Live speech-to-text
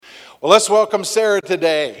Well, let's welcome Sarah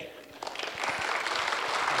today.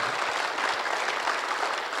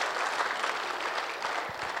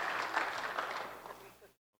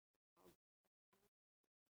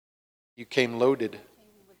 You came loaded.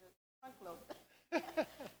 With a trunkload.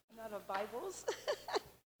 Not of Bibles.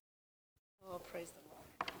 Oh, praise the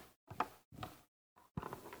Lord.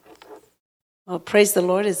 Well, praise the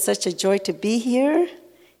Lord. It's such a joy to be here.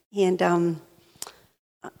 And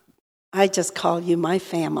I just call you my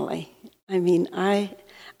family. I mean, I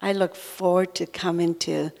look forward to coming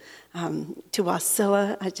to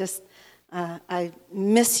Wasilla. I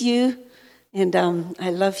miss you, and I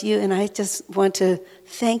love you, and I just want to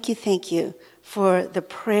thank you for the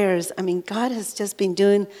prayers. I mean, God has just been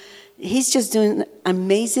doing, He's just doing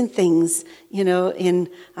amazing things, in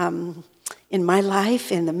my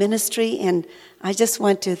life, in the ministry, and I just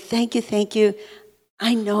want to thank you.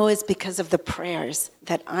 I know it's because of the prayers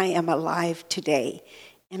that I am alive today.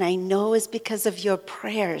 And I know it's because of your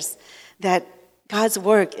prayers that God's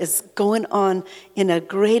work is going on in a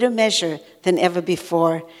greater measure than ever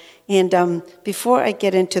before. And before I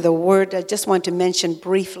get into the word, I just want to mention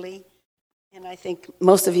briefly, and I think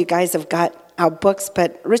most of you guys have got our books,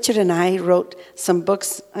 but Richard and I wrote some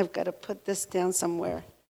books. I've got to put this down somewhere.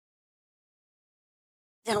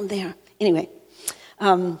 Down there. Anyway.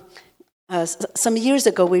 Some years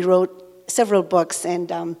ago, we wrote several books,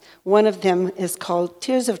 and one of them is called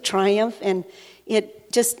Tears of Triumph, and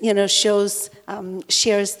it just, shares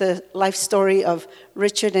the life story of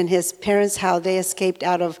Richard and his parents, how they escaped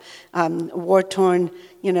out of war-torn,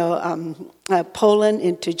 Poland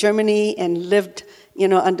into Germany and lived,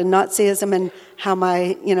 under Nazism, and how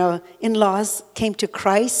my, in-laws came to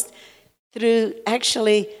Christ through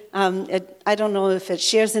actually, I don't know if it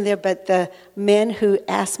shares in there, but the men who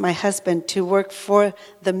asked my husband to work for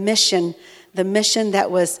the mission that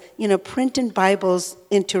was, printing Bibles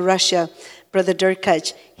into Russia, Brother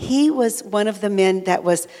Derkach, he was one of the men that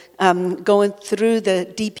was going through the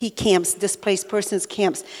DP camps, displaced persons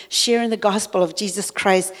camps, sharing the gospel of Jesus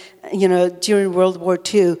Christ, during World War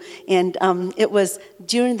II. And it was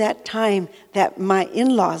during that time that my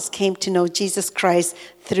in-laws came to know Jesus Christ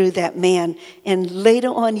through that man. And later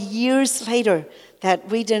on, years later, that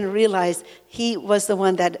we didn't realize he was the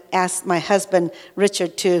one that asked my husband,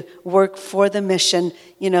 Richard, to work for the mission,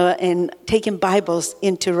 and taking Bibles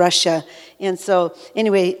into Russia. And so,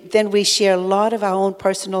 anyway, then we share a lot of our own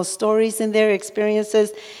personal stories and their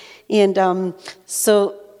experiences. And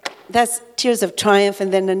so that's Tears of Triumph.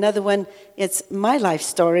 And then another one, it's my life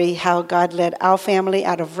story, how God led our family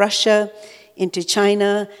out of Russia into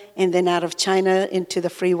China, and then out of China into the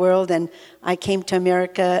free world. And I came to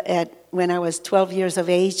America when I was 12 years of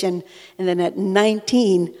age, and then at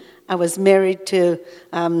 19, I was married to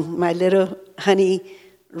my little honey,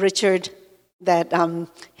 Richard, that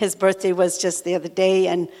his birthday was just the other day,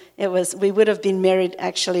 and we would have been married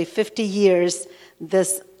actually 50 years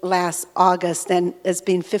this last August, and it's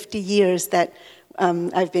been 50 years that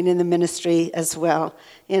I've been in the ministry as well.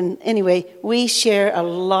 And anyway, we share a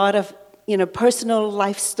lot of personal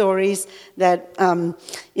life stories that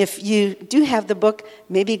if you do have the book,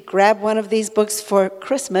 maybe grab one of these books for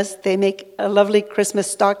Christmas. They make a lovely Christmas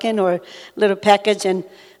stocking or little package, and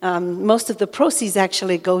most of the proceeds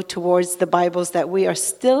actually go towards the Bibles that we are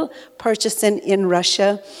still purchasing in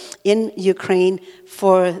Russia, in Ukraine,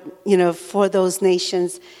 for those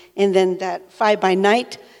nations. And then that 5 by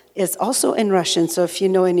Night is also in Russian. So if you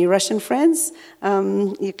know any Russian friends,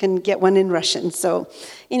 you can get one in Russian. So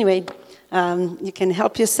anyway, you can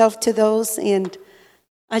help yourself to those, and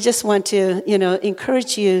I just want to,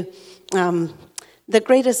 encourage you. The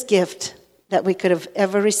greatest gift that we could have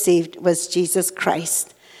ever received was Jesus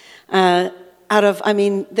Christ.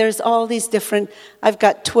 There's all these different. I've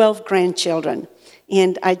got 12 grandchildren,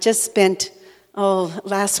 and I just spent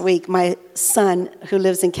last week. My son, who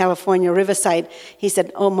lives in California, Riverside, he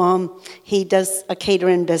said, "Oh, Mom," he does a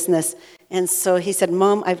catering business, and so he said,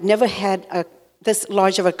 "Mom, I've never had this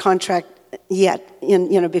large of a contract yet,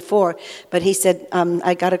 before, but he said,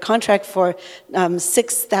 I got a contract for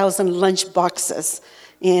 6,000 lunch boxes,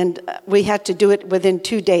 and we had to do it within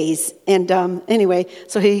 2 days." And anyway,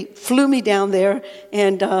 so he flew me down there,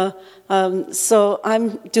 and so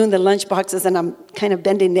I'm doing the lunch boxes, and I'm kind of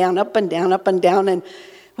bending down, up and down, and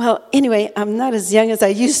well, anyway, I'm not as young as I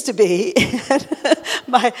used to be.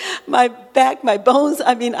 my back, my bones,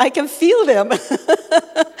 I can feel them.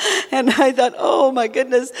 And I thought, oh, my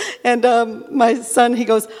goodness. And my son, he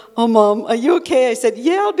goes, "Oh, Mom, are you okay?" I said,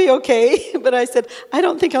 "Yeah, I'll be okay." But I said, "I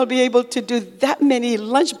don't think I'll be able to do that many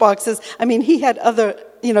lunch boxes." He had other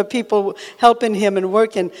people helping him and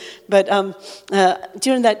working. But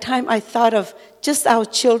during that time, I thought of just our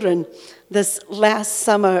children. This last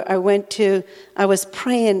summer, I was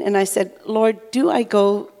praying, and I said, Lord, do I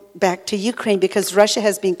go back to Ukraine? Because Russia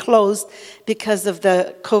has been closed because of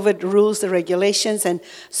the COVID rules, the regulations, and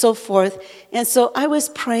so forth. And so I was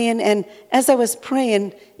praying, and as I was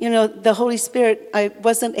praying, the Holy Spirit, I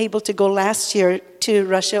wasn't able to go last year to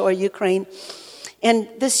Russia or Ukraine. And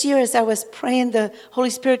this year, as I was praying, the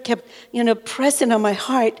Holy Spirit kept, pressing on my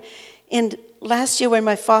heart. And last year when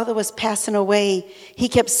my father was passing away, he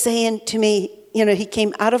kept saying to me, he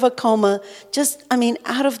came out of a coma,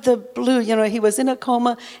 out of the blue. He was in a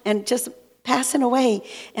coma and just passing away.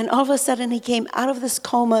 And all of a sudden, he came out of this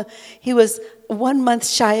coma. He was 1 month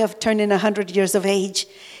shy of turning 100 years of age.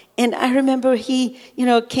 And I remember he,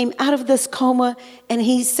 came out of this coma, and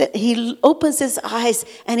he opens his eyes,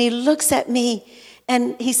 and he looks at me,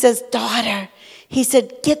 and he says, daughter, he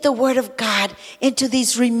said, get the word of God into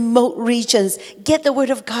these remote regions. Get the word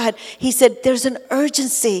of God. He said, there's an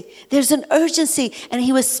urgency. There's an urgency. And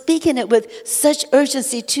he was speaking it with such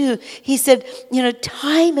urgency too. He said,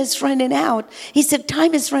 time is running out. He said,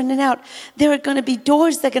 time is running out. There are going to be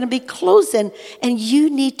doors that are going to be closing, and you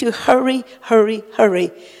need to hurry, hurry,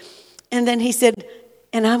 hurry. And then he said,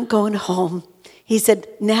 and I'm going home. He said,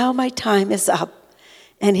 now my time is up.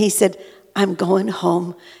 And he said, I'm going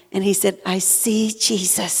home. And he said, I see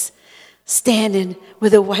Jesus standing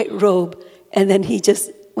with a white robe. And then he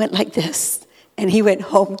just went like this. And he went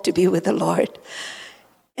home to be with the Lord.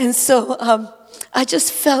 And so I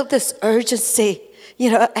just felt this urgency,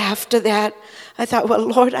 after that. I thought, well,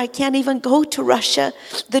 Lord, I can't even go to Russia.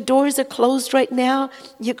 The doors are closed right now.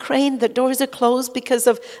 Ukraine, the doors are closed because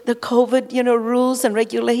of the COVID, rules and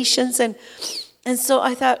regulations. And so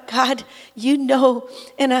I thought, God,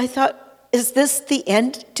 and I thought, is this the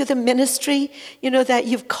end to the ministry, that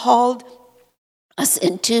you've called us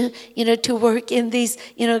into, to work in these,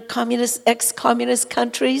 ex-communist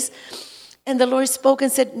countries? And the Lord spoke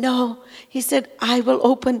and said, no. He said, I will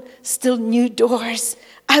open still new doors.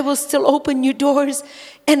 I will still open new doors.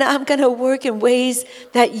 And I'm going to work in ways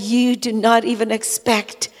that you do not even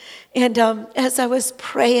expect. And as I was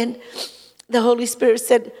praying, the Holy Spirit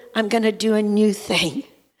said, I'm going to do a new thing.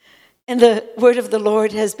 And the word of the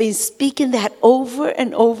Lord has been speaking that over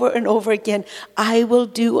and over and over again. I will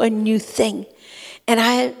do a new thing. And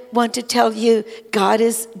I want to tell you, God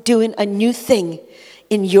is doing a new thing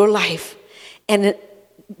in your life. And,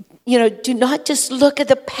 do not just look at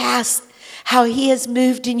the past, how he has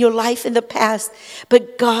moved in your life in the past,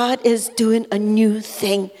 but God is doing a new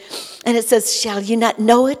thing. And it says, shall you not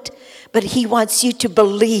know it? But he wants you to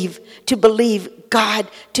believe God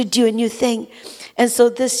to do a new thing. And so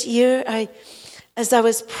this year, as I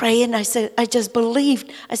was praying, I said, I just believed.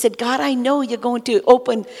 I said, God, I know you're going to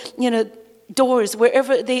open, doors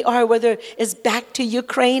wherever they are, whether it's back to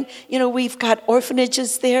Ukraine. We've got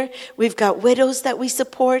orphanages there. We've got widows that we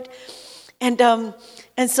support. And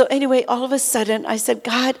so anyway, all of a sudden, I said,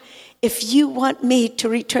 God, if you want me to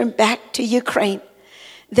return back to Ukraine,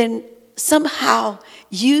 then somehow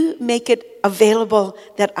you make it available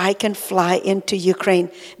that I can fly into Ukraine.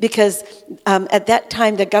 Because at that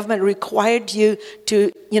time, the government required you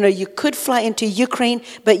to, you could fly into Ukraine,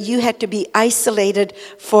 but you had to be isolated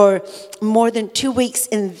for more than 2 weeks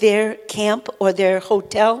in their camp or their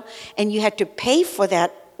hotel. And you had to pay for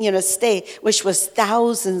that, stay, which was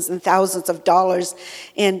thousands and thousands of dollars.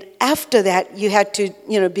 And after that, you had to,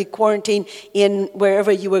 be quarantined in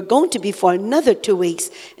wherever you were going to be for another 2 weeks.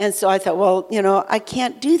 And so I thought, well, I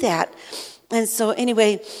can't do that. And so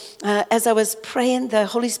anyway, as I was praying, the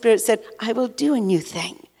Holy Spirit said, I will do a new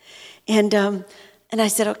thing. And I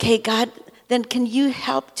said, okay, God, then can you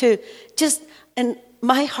help to just, and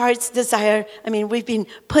my heart's desire, we've been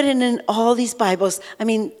putting in all these Bibles.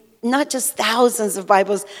 Not just thousands of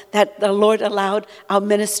Bibles that the Lord allowed our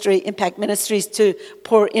ministry, Impact Ministries, to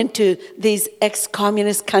pour into these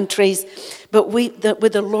ex-communist countries. But with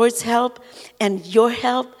the Lord's help and your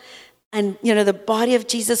help, and, the body of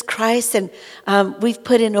Jesus Christ, and we've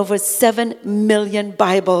put in over 7 million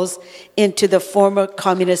Bibles into the former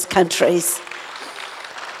communist countries.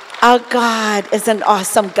 Our God is an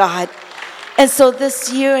awesome God. And so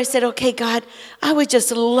this year I said, okay, God, I would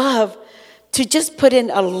just love to just put in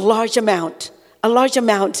a large amount. We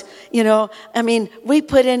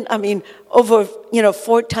put in, over,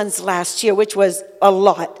 4 tons last year, which was a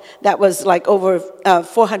lot. That was like over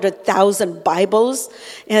 400,000 Bibles.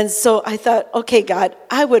 And so I thought, okay, God,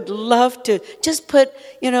 I would love to just put,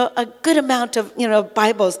 a good amount of,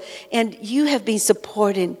 Bibles. And you have been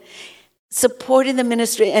supporting the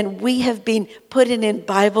ministry, and we have been putting in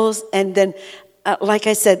Bibles, and then like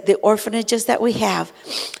I said, the orphanages that we have,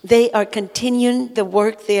 they are continuing the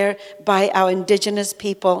work there by our indigenous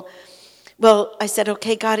people. Well, I said,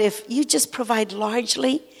 okay, God, if you just provide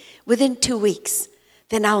largely within 2 weeks,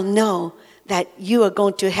 then I'll know that you are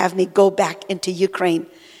going to have me go back into Ukraine.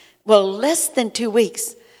 Well, less than 2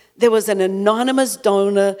 weeks, there was an anonymous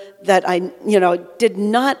donor that I, did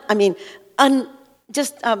not,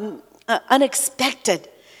 unexpected.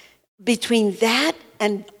 Between that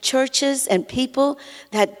and churches and people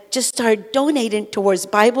that just started donating towards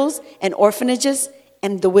Bibles and orphanages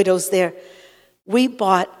and the widows there, we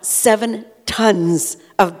bought 7 tons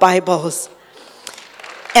of Bibles.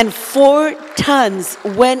 And 4 tons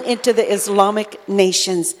went into the Islamic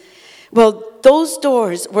nations. Well, those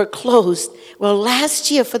doors were closed. Well,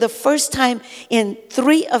 last year, for the first time in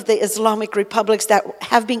 3 of the Islamic republics that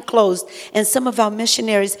have been closed, and some of our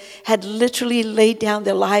missionaries had literally laid down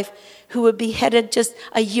their life, who were beheaded just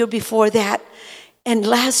a year before that. And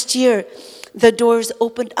last year, the doors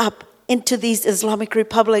opened up into these Islamic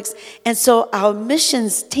republics. And so our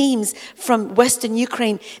missions teams from Western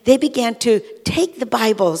Ukraine, they began to take the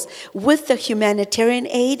Bibles with the humanitarian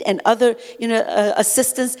aid and other,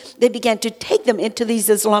 assistance. They began to take them into these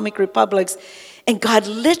Islamic republics. And God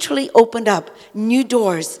literally opened up new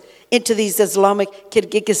doors into these Islamic,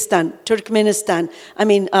 Kyrgyzstan, Turkmenistan.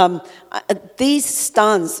 These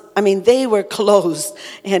stans, they were closed.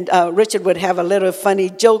 And Richard would have a little funny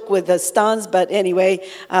joke with the stans, but anyway,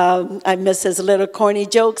 I miss his little corny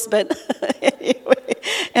jokes, but anyway.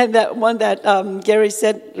 And that one that Gary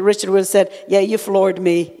said, Richard would have said, yeah, you floored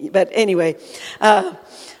me. But anyway,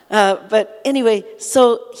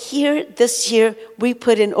 so here, this year, we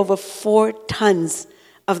put in over 4 tons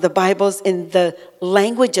of the Bibles in the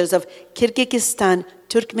languages of Kyrgyzstan,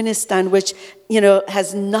 Turkmenistan, which,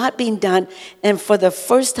 has not been done. And for the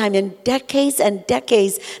first time in decades and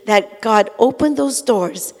decades that God opened those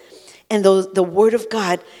doors, and the Word of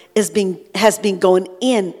God has been going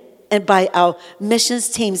in and by our missions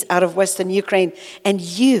teams out of Western Ukraine. And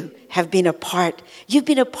you have been a part. You've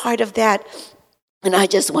been a part of that. And I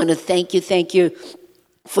just want to thank you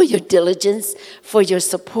for your diligence, for your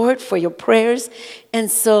support, for your prayers. And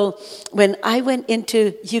so when I went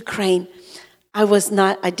into Ukraine, I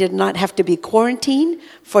did not have to be quarantined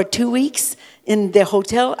for 2 weeks in the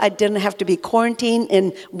hotel. I didn't have to be quarantined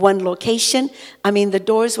in one location. The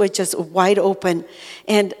doors were just wide open.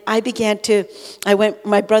 And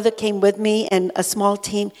my brother came with me and a small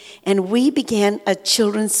team, and we began a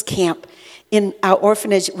children's camp. In our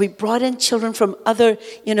orphanage, we brought in children from other,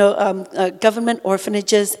 government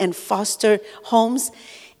orphanages and foster homes.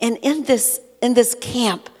 And in this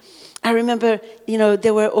camp, I remember,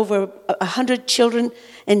 there were over 100 children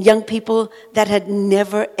and young people that had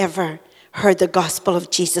never, ever heard the gospel of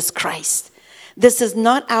Jesus Christ. This is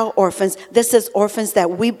not our orphans. This is orphans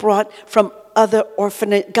that we brought from other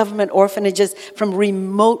government orphanages, from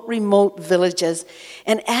remote villages.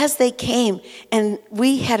 And as they came, and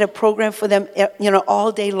we had a program for them,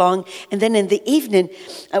 all day long. And then in the evening,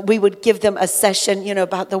 we would give them a session,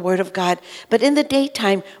 about the Word of God. But in the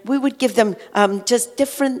daytime, we would give them just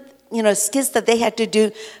different, skits that they had to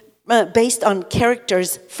do based on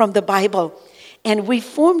characters from the Bible. And we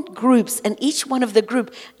formed groups, and each one of the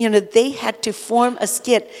group, they had to form a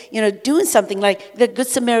skit, doing something like the Good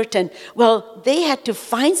Samaritan. Well, they had to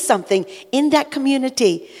find something in that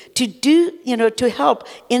community to do, to help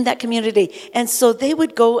in that community. And so they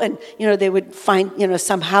would go and, they would find,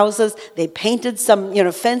 some houses. They painted some,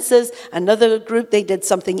 fences. Another group, they did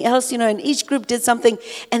something else, and each group did something.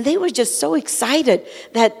 And they were just so excited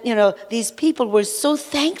that, these people were so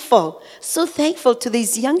thankful to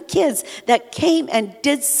these young kids that came and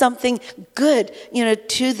did something good,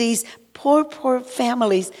 to these poor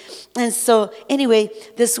families. And so anyway,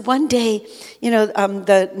 this one day,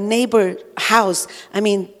 the neighbor house,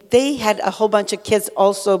 they had a whole bunch of kids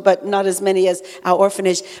also, but not as many as our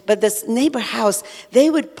orphanage. But this neighbor house, they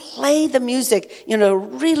would play the music,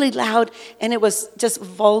 really loud, and it was just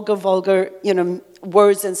vulgar,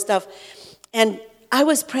 words and stuff. And I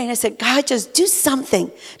was praying, I said, God, just do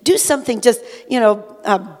something, just,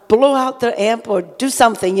 blow out the amp or do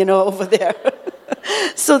something, over there.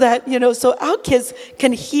 So that, so our kids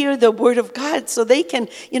can hear the Word of God, so they can,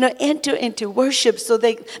 enter into worship, so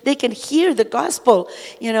they can hear the gospel,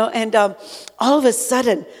 and all of a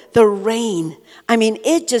sudden, the rain,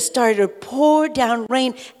 it just started to pour down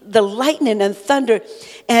rain, the lightning and thunder,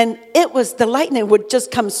 and the lightning would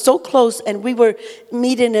just come so close, and we were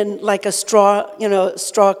meeting in like a straw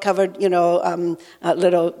covered,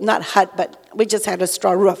 little, not hut, but we just had a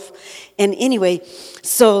straw roof. And anyway,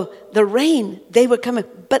 so the rain, they were coming,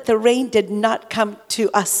 but the rain did not come to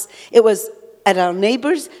us. It was at our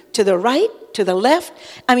neighbors, to the right, to the left.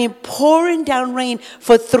 I mean, pouring down rain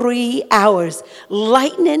for 3 hours.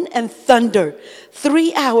 Lightning and thunder.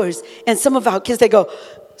 3 hours. And some of our kids, they go,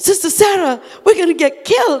 Sister Sarah, we're going to get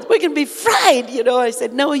killed. We're going to be fried. I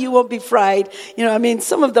said, no, you won't be fried. I mean,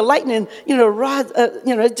 some of the lightning, rods,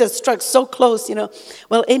 it just struck so close,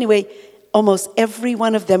 Well, anyway, almost every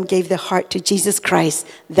one of them gave their heart to Jesus Christ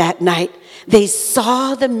that night. They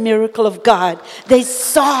saw the miracle of God. They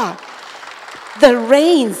saw the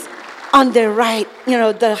rains on their right,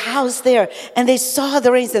 the house there. And they saw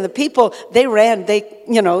the rains, and the people, they ran,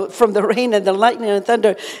 from the rain and the lightning and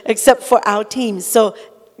thunder, except for our team. So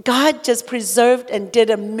God just preserved and did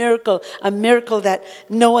a miracle that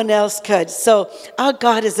no one else could. So our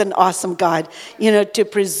God is an awesome God, to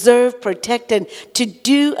preserve, protect, and to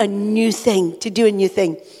do a new thing,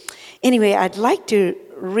 Anyway, I'd like to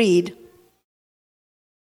read.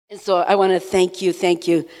 And so I want to thank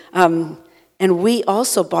you. And we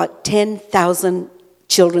also bought 10,000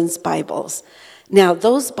 children's Bibles. Now,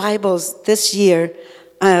 those Bibles this year,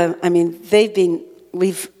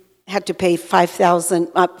 we've had to pay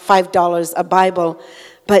 $5 a Bible,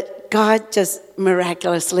 but God just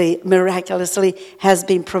miraculously has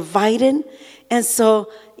been providing. And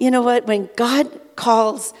so, you know what? When God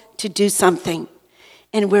calls to do something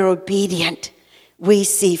and we're obedient, we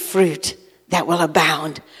see fruit that will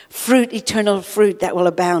abound. Eternal fruit that will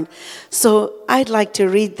abound. So I'd like to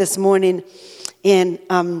read this morning, and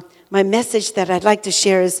my message that I'd like to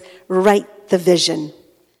share is write the vision.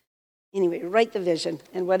 Anyway, write the vision.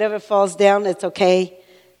 And whatever falls down, it's okay.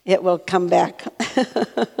 It will come back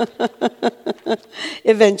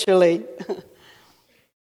eventually.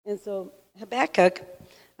 And so Habakkuk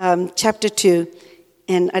chapter 2,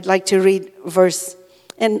 and I'd like to read verse.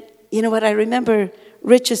 And you know what? I remember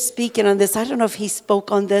Richard speaking on this. I don't know if he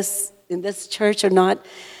spoke on this in this church or not.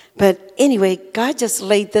 But anyway, God just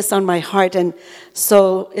laid this on my heart. And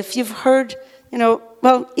so if you've heard,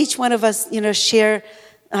 each one of us, share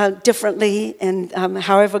differently, and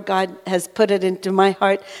however God has put it into my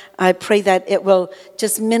heart, I pray that it will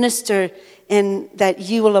just minister and that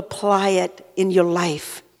you will apply it in your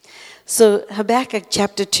life. So Habakkuk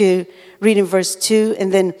chapter 2, reading verse 2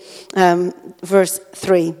 and then verse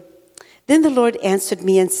 3. Then the Lord answered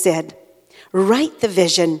me and said, write the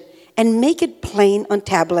vision and make it plain on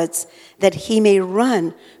tablets, that he may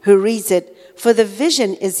run who reads it, for the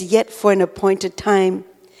vision is yet for an appointed time.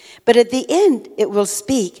 But at the end it will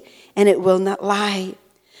speak, and it will not lie.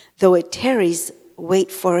 Though it tarries, wait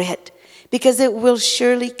for it, because it will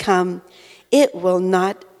surely come. It will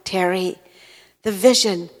not tarry. The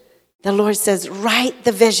vision, the Lord says, write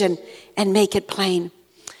the vision and make it plain.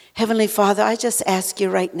 Heavenly Father, I just ask you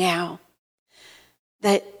right now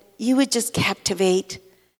that you would just captivate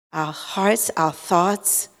our hearts, our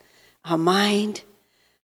thoughts, our mind.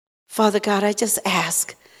 Father God, I just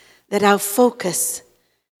ask that our focus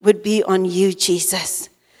would be on you, Jesus.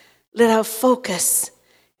 Let our focus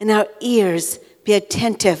and our ears be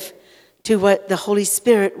attentive to what the Holy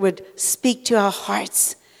Spirit would speak to our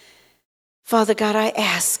hearts. Father God, I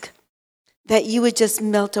ask that you would just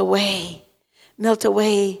melt away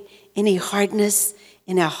any hardness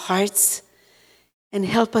in our hearts, and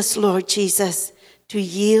help us, Lord Jesus, to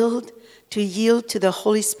yield to the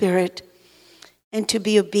Holy Spirit and to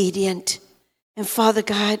be obedient. And Father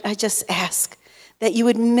God, I just ask that you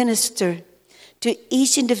would minister to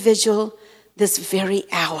each individual this very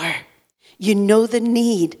hour. You know the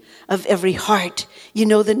need of every heart. You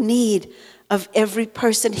know the need of every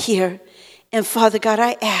person here. And Father God,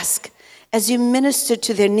 I ask, as you minister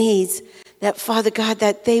to their needs, that Father God,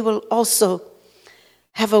 that they will also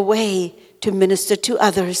have a way to minister to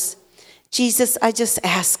others. Jesus, I just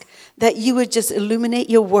ask that you would just illuminate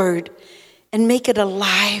your word and make it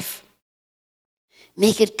alive.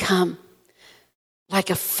 Make it come like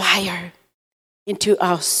a fire into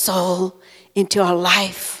our soul, into our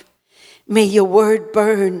life. May your word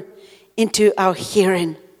burn into our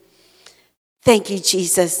hearing. Thank you,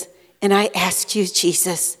 Jesus. And I ask you,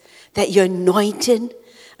 Jesus, that your anointing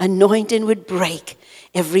would break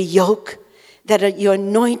every yoke, that your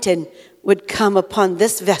anointing would come upon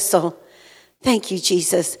this vessel. Thank you,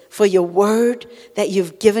 Jesus, for your word that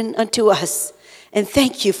you've given unto us. And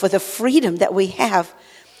thank you for the freedom that we have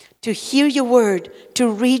to hear your word, to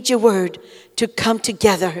read your word, to come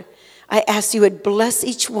together. I ask you would bless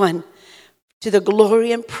each one to the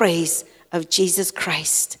glory and praise of Jesus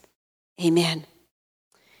Christ. Amen.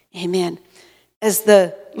 Amen. As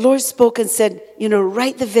the Lord spoke and said,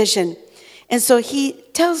 write the vision. And so he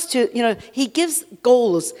tells he gives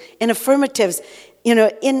goals and affirmatives,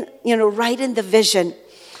 write in the vision.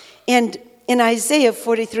 And in Isaiah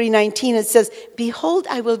 43:19, it says, behold,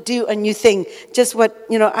 I will do a new thing. Just what,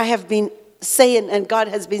 I have been saying and God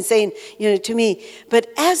has been saying, to me. But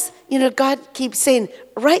as, God keeps saying,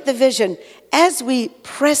 write the vision. As we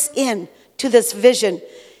press in to this vision,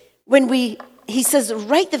 he says,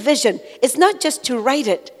 write the vision. It's not just to write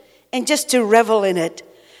it and just to revel in it.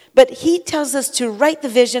 But he tells us to write the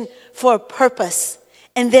vision for a purpose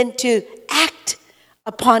and then to act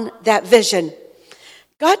upon that vision.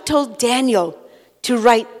 God told Daniel to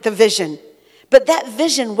write the vision, but that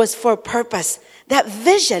vision was for a purpose. That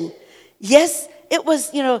vision, yes, it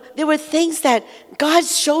was, there were things that God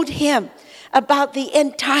showed him about the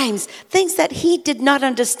end times, things that he did not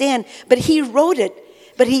understand, but he wrote it,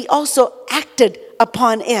 but he also acted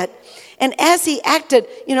upon it. And as he acted,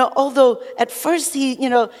 although at first he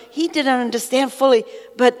didn't understand fully,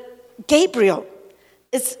 but Gabriel,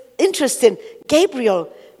 it's interesting,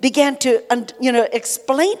 Gabriel began to,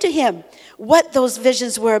 explain to him what those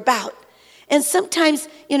visions were about. And sometimes,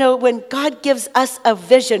 when God gives us a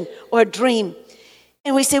vision or a dream,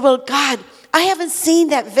 and we say, well, God, I haven't seen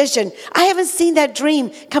that vision. I haven't seen that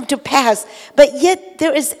dream come to pass. But yet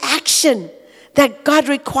there is action that God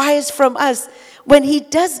requires from us when he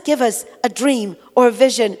does give us a dream or a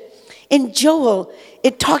vision. In Joel,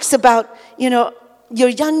 it talks about, your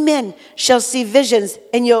young men shall see visions,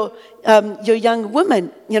 and your young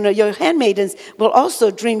women, your handmaidens will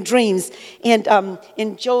also dream dreams. And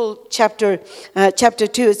in Joel chapter 2,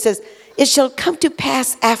 it says, it shall come to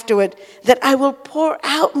pass afterward that I will pour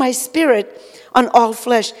out my spirit on all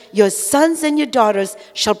flesh. Your sons and your daughters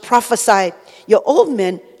shall prophesy. Your old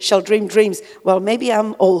men shall dream dreams. Well, maybe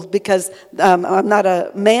I'm old because I'm not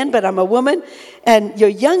a man, but I'm a woman. And your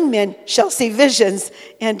young men shall see visions.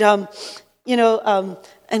 And,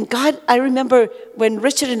 and God, I remember when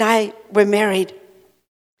Richard and I were married,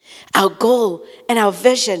 our goal and our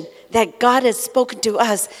vision that God has spoken to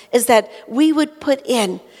us is that we would put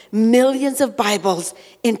in millions of Bibles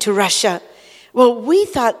into Russia. Well, we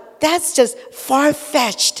thought that's just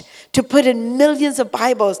far-fetched to put in millions of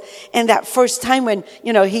Bibles. And that first time when,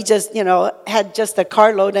 he just, had just a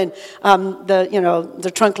carload and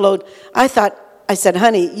the trunk load, I said,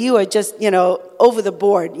 honey, you are just, over the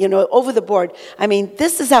board. I mean,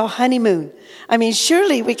 this is our honeymoon. I mean,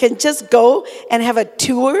 surely we can just go and have a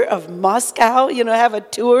tour of Moscow, have a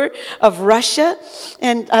tour of Russia.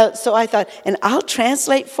 And so I thought, and I'll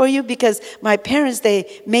translate for you because my parents,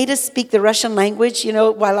 they made us speak the Russian language,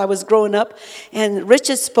 while I was growing up. And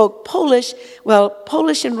Richard spoke Polish. Well,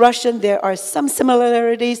 Polish and Russian, there are some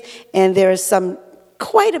similarities and there are some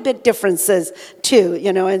quite a bit differences too,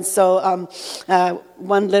 and so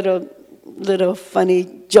one little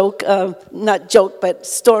funny joke, not joke, but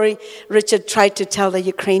story, Richard tried to tell the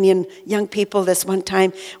Ukrainian young people this one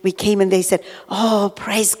time. We came and they said, oh,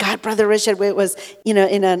 praise God, Brother Richard. It was, in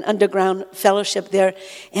an underground fellowship there.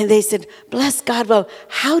 And they said, bless God, well,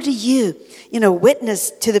 how do you, witness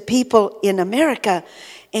to the people in America?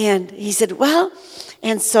 And he said, well,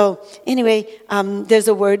 and so anyway, there's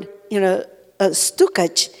a word,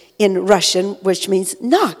 stukach in Russian, which means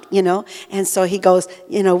knock, And so he goes,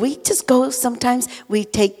 we just go sometimes, we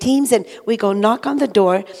take teams and we go knock on the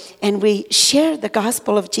door and we share the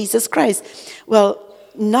gospel of Jesus Christ. Well,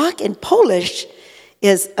 knock in Polish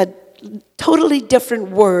is a totally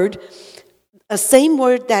different word, a same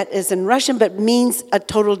word that is in Russian, but means a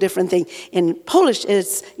total different thing. In Polish,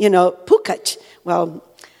 it's, pukać. Well,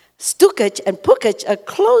 stukać and pukać are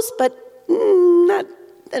close, but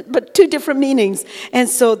two different meanings. And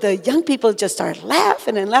so the young people just started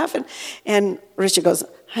laughing and laughing. And Richard goes,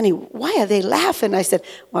 honey, why are they laughing? I said,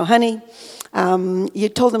 well, honey, you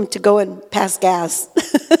told them to go and pass gas.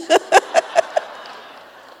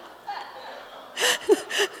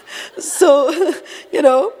 So,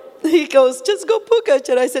 he goes, just go pukać.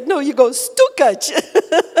 And I said, no, you go stukać.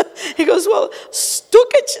 He goes, well,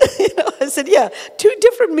 stukać. I said, yeah, two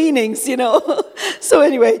different meanings, So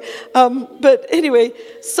anyway, but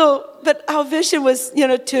our vision was,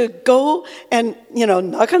 to go and,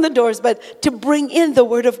 knock on the doors, but to bring in the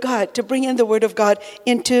Word of God,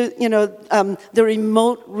 into, the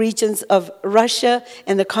remote regions of Russia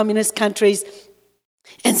and the communist countries.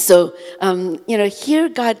 And so, here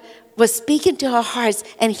God was speaking to our hearts,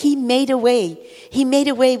 and he made a way. He made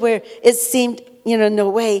a way where it seemed, no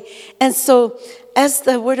way. And so, as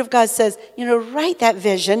the Word of God says, write that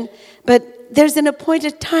vision, but there's an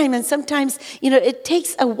appointed time, and sometimes, it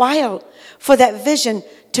takes a while for that vision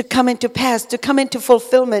to come into pass, to come into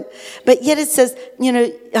fulfillment. But yet it says,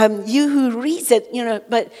 you who reads it,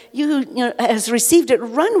 but you who has received it,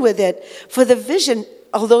 run with it. For the vision,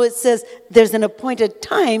 although it says there's an appointed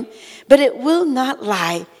time, but it will not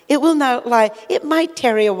lie. It will not lie. It might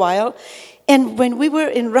tarry a while. And when we were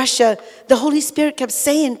in Russia, the Holy Spirit kept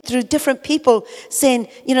saying through different people, saying,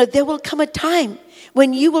 there will come a time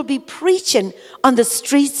when you will be preaching on the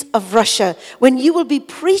streets of Russia, when you will be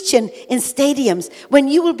preaching in stadiums, when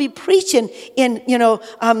you will be preaching in,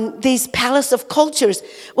 these palace of cultures.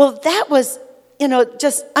 Well, that was,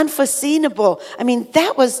 just unforeseeable. I mean,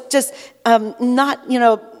 that was just not,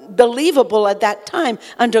 believable at that time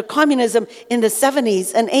under communism in the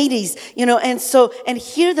 70s and 80s, and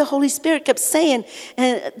here the Holy Spirit kept saying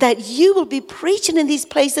that you will be preaching in these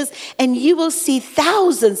places and you will see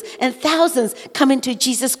thousands and thousands come into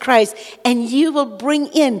Jesus Christ and you will bring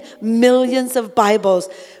in millions of Bibles.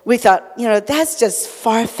 We thought, that's just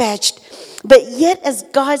far-fetched. But yet, as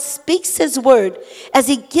God speaks His word, as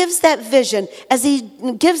He gives that vision, as He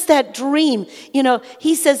gives that dream,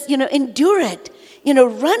 He says, endure it.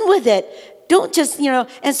 Run with it. Don't just,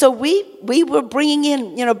 and so we were bringing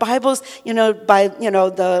in, Bibles, by,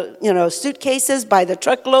 the, suitcases, by the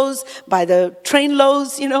truckloads, by the train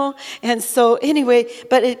loads, and so anyway,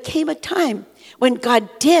 but it came a time when God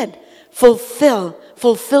did fulfill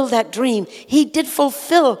that dream. He did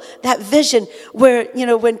fulfill that vision where,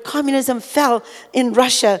 when communism fell in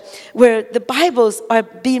Russia, where the Bibles are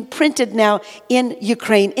being printed now in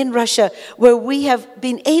Ukraine, in Russia, where we have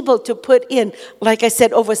been able to put in, like I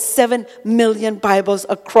said, over 7 million Bibles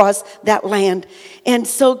across that land. And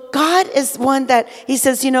so God is one that He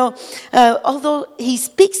says, although He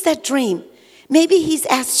speaks that dream, maybe He's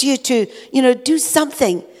asked you to, do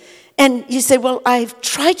something. And you say, well, I've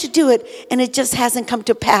tried to do it and it just hasn't come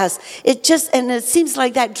to pass. And it seems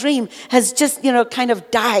like that dream has just, kind of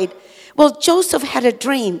died. Well, Joseph had a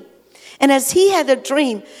dream. And as he had a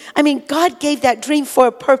dream, God gave that dream for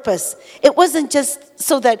a purpose. It wasn't just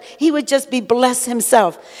so that he would just be blessed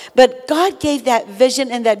himself. But God gave that vision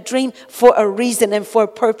and that dream for a reason and for a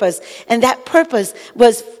purpose. And that purpose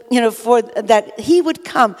was, for that He would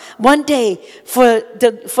come one day for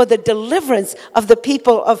the deliverance of the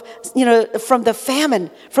people of, from the famine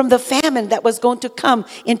that was going to come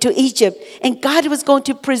into Egypt. And God was going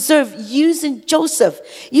to preserve using Joseph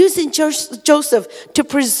to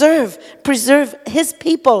preserve His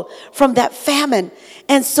people from that famine.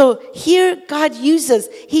 And so here God uses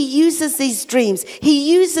these dreams.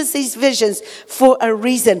 He uses these visions for a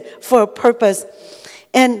reason, for a purpose.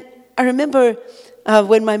 And I remember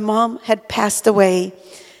when my mom had passed away,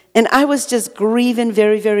 and I was just grieving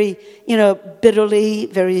very, very, bitterly,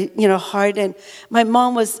 very, hard. And my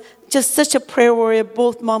mom was just such a prayer warrior,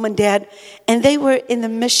 both mom and dad. And they were in the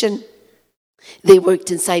mission. They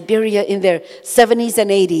worked in Siberia in their 70s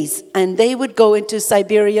and 80s. And they would go into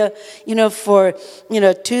Siberia, for,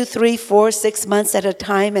 2, 3, 4, 6 months at a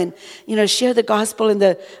time and, share the gospel in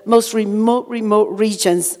the most remote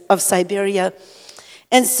regions of Siberia.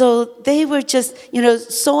 And so they were just,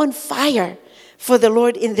 so on fire for the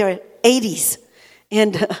Lord in their 80s.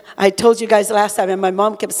 And I told you guys last time, and my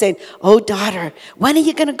mom kept saying, oh, daughter, when are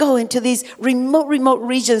you going to go into these remote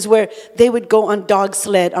regions where they would go on dog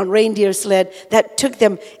sled, on reindeer sled, that took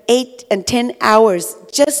them 8 and 10 hours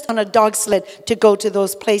just on a dog sled to go to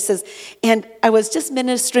those places. And I was just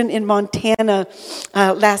ministering in Montana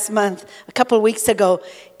last month, a couple of weeks ago,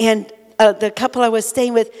 and the couple I was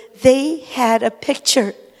staying with, they had a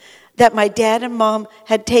picture that my dad and mom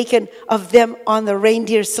had taken of them on the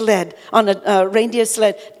reindeer sled,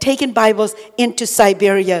 taking Bibles into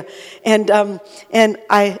Siberia. And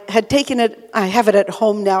I had taken it, I have it at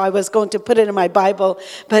home now. I was going to put it in my Bible.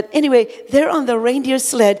 But anyway, they're on the reindeer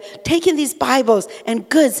sled, taking these Bibles and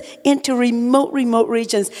goods into remote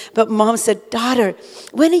regions. But mom said, daughter,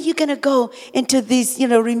 when are you going to go into these,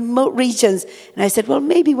 remote regions? And I said, well,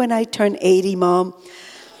 maybe when I turn 80, Mom.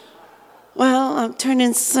 Well, I'm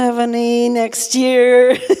turning 70 next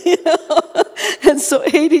year, and so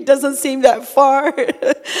 80 doesn't seem that far.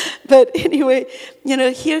 But anyway,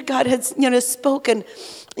 here God had, spoken,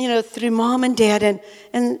 through mom and dad,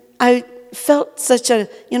 and I felt such a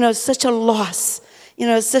loss,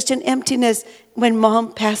 such an emptiness when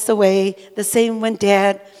mom passed away. The same when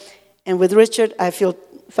dad, and with Richard, I felt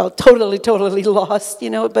totally lost,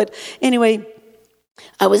 But anyway,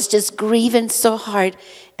 I was just grieving so hard.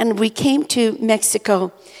 And we came to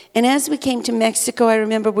Mexico. And as we came to Mexico, I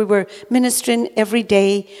remember we were ministering every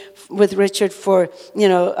day with Richard for,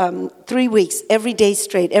 3 weeks, every day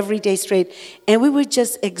straight. And we were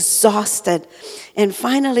just exhausted. And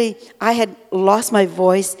finally, I had lost my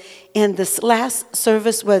voice. And this last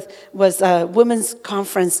service was a women's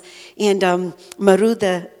conference. And Maru,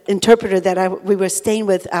 the interpreter that we were staying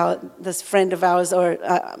with, this friend of ours, or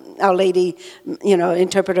Our Lady,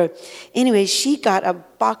 interpreter. Anyway, she got a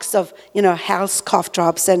box of, house cough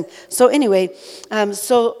drops. And so anyway,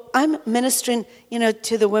 so I'm ministering,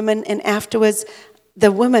 to the women. And afterwards,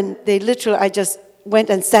 the women, I just went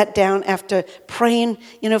and sat down after praying,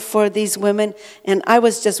 for these women. And I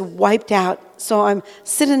was just wiped out. So I'm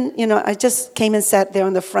sitting, I just came and sat there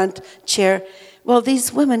on the front chair. Well,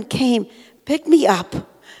 these women came, picked me up.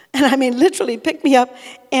 And I mean, literally picked me up,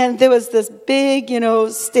 and there was this big,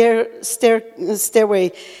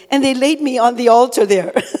 stairway, and they laid me on the altar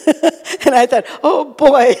there. And I thought, oh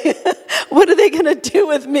boy, what are they going to do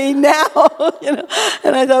with me now?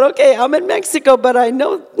 And I thought, okay, I'm in Mexico, but I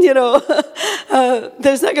know,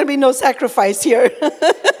 there's not going to be no sacrifice here.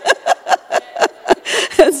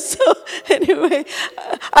 And so, anyway,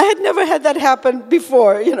 I had never had that happen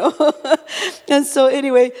before, And so,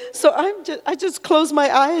 anyway, I just closed my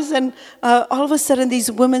eyes, and all of a sudden,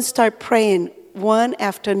 these women start praying, one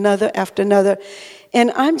after another,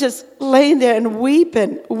 and I'm just laying there and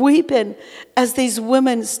weeping, as these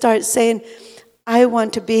women start saying, "I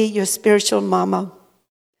want to be your spiritual mama.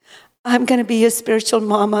 I'm going to be your spiritual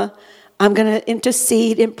mama. I'm going to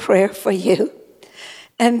intercede in prayer for you."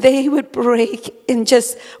 And they would break in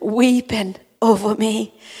just weeping over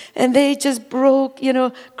me. And they just broke,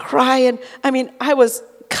 crying. I mean, I was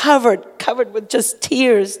covered with just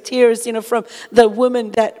tears, from the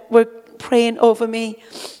women that were praying over me.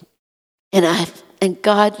 And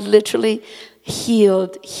God literally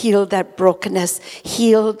healed that brokenness,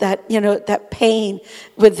 healed that, that pain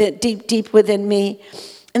deep within me.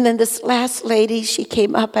 And then this last lady, she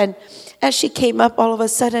came up, and as she came up, all of a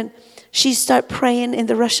sudden, she started praying in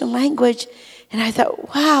the Russian language. And I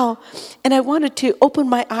thought, wow. And I wanted to open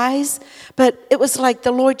my eyes, but it was like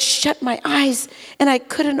the Lord shut my eyes and I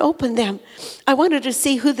couldn't open them. I wanted to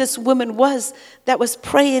see who this woman was that was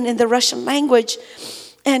praying in the Russian language.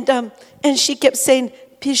 And she kept saying,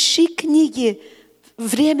 "Пиши книги,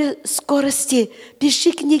 время скорости.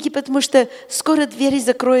 Пиши книги, потому что скоро двери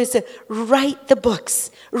закроются. Write the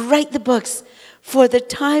books. For the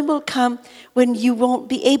time will come when you won't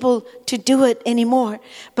be able to do it anymore.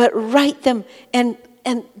 But write them." And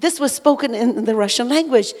this was spoken in the Russian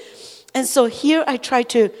language. And so here I tried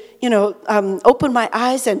to, open my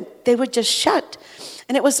eyes, and they were just shut.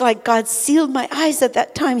 And it was like God sealed my eyes at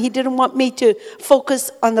that time. He didn't want me to focus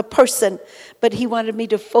on the person, but He wanted me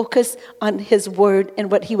to focus on His word and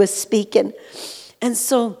what He was speaking. And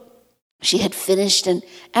so she had finished, and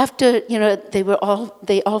after, they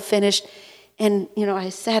all finished. And, I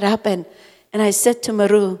sat up and I said to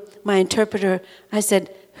Maru, my interpreter, I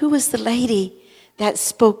said, "Who was the lady that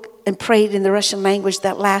spoke and prayed in the Russian language,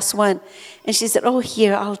 that last one?" And she said, "Oh,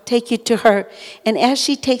 here, I'll take you to her." And as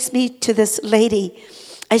she takes me to this lady,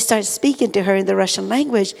 I started speaking to her in the Russian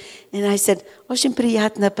language. And I said, "Очень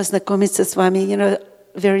приятно познакомиться с вами,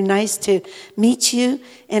 very nice to meet you."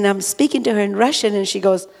 And I'm speaking to her in Russian, and she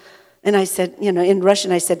goes, and I said, in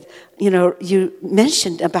Russian, I said, "You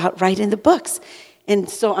mentioned about writing the books." And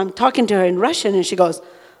so I'm talking to her in Russian, and she goes,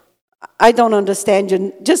 "I don't understand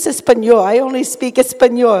you. Just Espanol. I only speak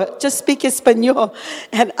Espanol. Just speak Espanol."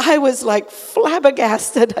 And I was like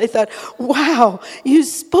flabbergasted. I thought, wow, you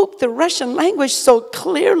spoke the Russian language so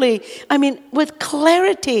clearly. I mean, with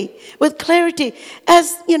clarity.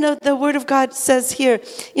 As, the Word of God says here,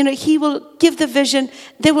 He will give the vision.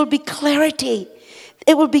 There will be clarity.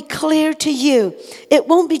 It will be clear to you. It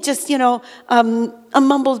won't be just, a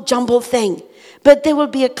mumble-jumble thing. But there will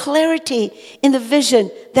be a clarity in the vision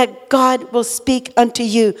that God will speak unto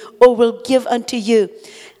you or will give unto you.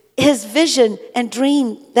 His vision and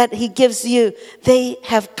dream that He gives you, they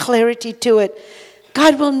have clarity to it.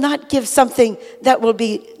 God will not give something that will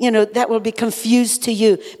be, confused to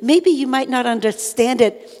you. Maybe you might not understand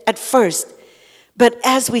it at first. But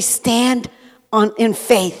as we stand in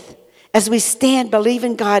faith, as we stand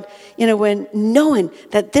believing God, when knowing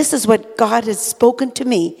that this is what God has spoken to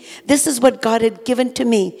me, this is what God had given to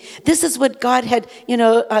me, this is what God had,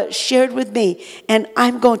 shared with me, and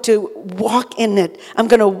I'm going to walk in it. I'm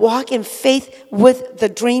going to walk in faith with the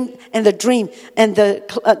dream and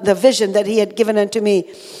the vision that He had given unto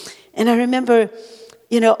me. And I remember,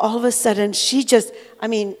 all of a sudden, she just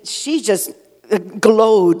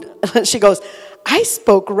glowed. She goes, "I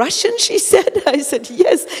spoke Russian," she said. I said,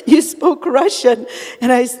 "Yes, you spoke Russian."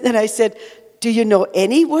 And I said, "Do you know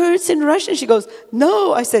any words in Russian?" She goes,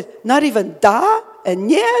 "No." I said, "Not even da and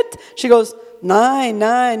yet?" She goes, "Nine."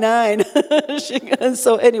 And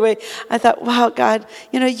so anyway, I thought, wow, God,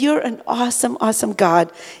 you're an awesome, awesome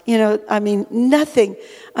God. Nothing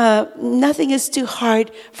is too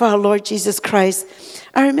hard for our Lord Jesus Christ.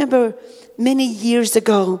 I remember many years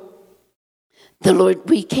ago,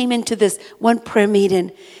 we came into this one prayer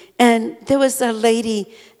meeting, And there was a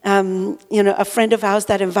lady, a friend of ours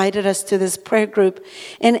that invited us to this prayer group.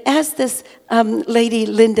 And as this lady,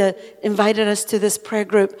 Linda, invited us to this prayer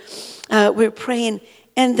group, we were praying.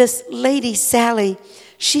 And this lady, Sally,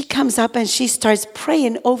 she comes up and she starts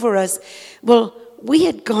praying over us. Well, we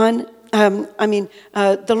had gone,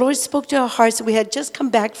 the Lord spoke to our hearts. We had just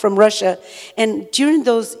come back from Russia. And during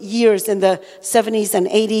those years in the 70s and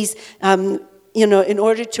 80s, in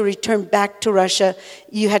order to return back to Russia,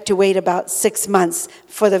 you had to wait about 6 months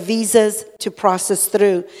for the visas to process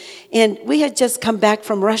through. And we had just come back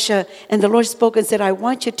from Russia, and the Lord spoke and said, I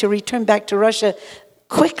want you to return back to Russia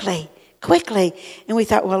quickly. And we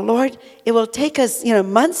thought, well, Lord, it will take us,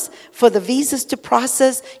 months for the visas to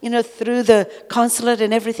process, through the consulate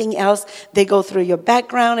and everything else. They go through your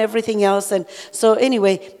background, everything else. And so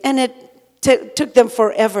anyway, and it took them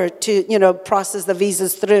forever to, process the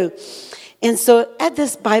visas through. And so at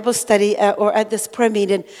this Bible study or at this prayer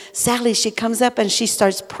meeting, Sally, she comes up and she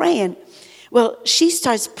starts praying. Well, she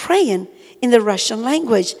starts praying in the Russian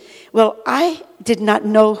language. Well, I did not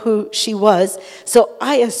know who she was, so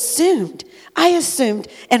I assumed,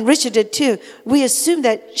 and Richard did too, we assumed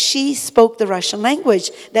that she spoke the Russian language,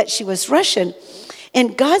 that she was Russian.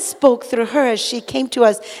 And God spoke through her as she came to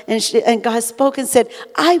us, and God spoke and said,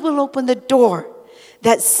 I will open the door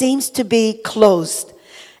that seems to be closed.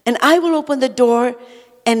 And I will open the door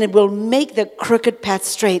and it will make the crooked path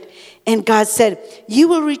straight. And God said, you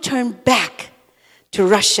will return back to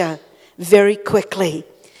Russia very quickly.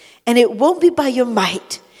 And it won't be by your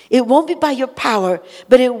might. It won't be by your power,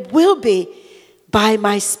 but it will be by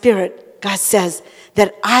my Spirit, God says,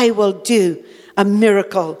 that I will do a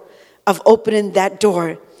miracle of opening that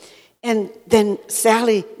door. And then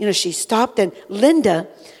Sally, she stopped, and Linda,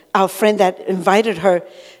 our friend that invited her,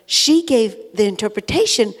 she gave the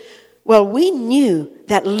interpretation. Well, we knew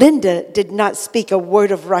that Linda did not speak a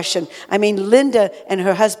word of Russian. I mean, Linda and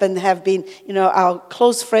her husband have been, our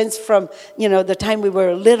close friends from, the time we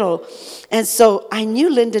were little. And so I knew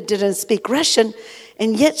Linda didn't speak Russian,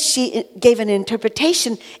 and yet she gave an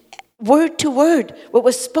interpretation, word to word, what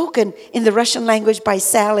was spoken in the Russian language by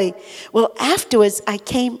Sally. Well, afterwards, I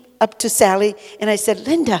came up to Sally and I said,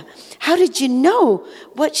 Linda, how did you know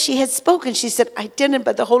what she had spoken? She said, I didn't,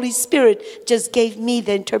 but the Holy Spirit just gave me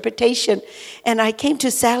the interpretation. And I came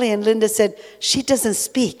to Sally and Linda said, she doesn't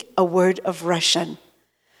speak a word of Russian.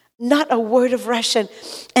 Not a word of Russian.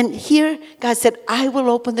 And here God said, I will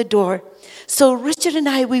open the door. So Richard and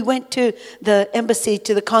I, we went to the embassy,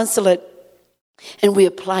 to the consulate, and we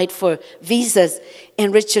applied for visas.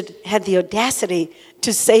 And Richard had the audacity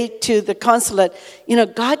to say to the consulate,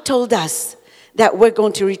 God told us that we're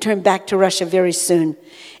going to return back to Russia very soon.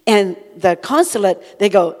 And the consulate, they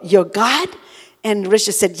go, your God? And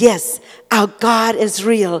Richard said, yes, our God is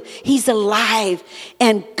real. He's alive.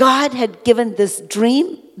 And God had given this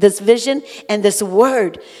dream, this vision, and this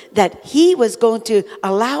word that he was going to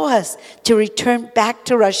allow us to return back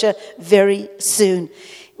to Russia very soon.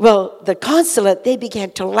 Well, the consulate, they began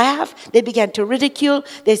to laugh. They began to ridicule.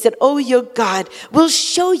 They said, oh, your God, we'll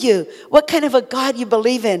show you what kind of a God you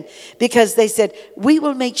believe in. Because they said, we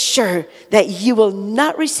will make sure that you will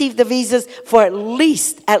not receive the visas for at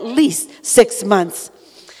least 6 months.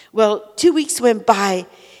 Well, 2 weeks went by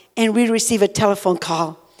and we received a telephone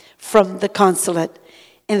call from the consulate.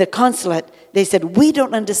 And the consulate, they said, we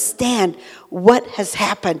don't understand what has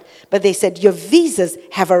happened. But they said, your visas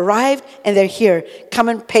have arrived and they're here. Come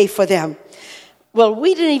and pay for them. Well,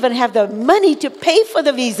 we didn't even have the money to pay for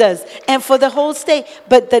the visas and for the whole stay.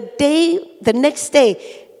 But the next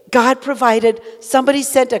day, God provided. Somebody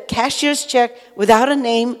sent a cashier's check without a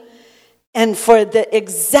name, and for the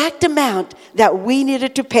exact amount that we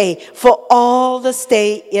needed to pay for all the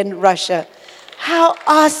stay in Russia. How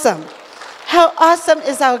awesome! How awesome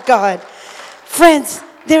is our God. Friends,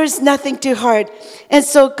 there is nothing too hard. And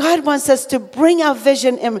so God wants us to bring our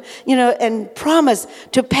vision and promise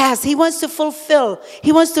to pass. He wants to fulfill.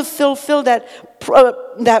 He wants to fulfill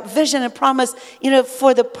that vision and promise,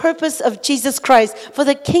 for the purpose of Jesus Christ, for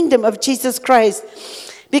the kingdom of Jesus Christ.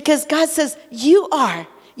 Because God says, you are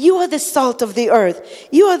the salt of the earth.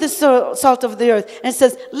 You are the salt of the earth. And it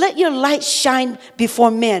says, let your light shine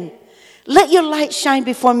before men. Let your light shine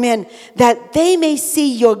before men, that they may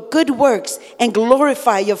see your good works and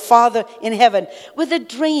glorify your Father in heaven. With the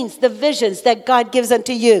dreams, the visions that God gives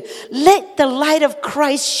unto you, let the light of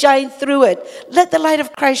Christ shine through it. Let the light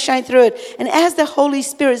of Christ shine through it. And as the Holy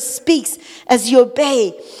Spirit speaks, as you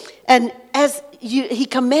obey, and as He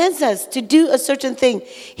commands us to do a certain thing,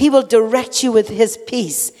 He will direct you with His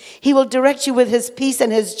peace. He will direct you with His peace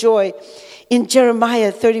and His joy. In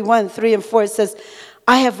Jeremiah 31, 3 and 4, it says,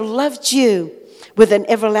 I have loved you with an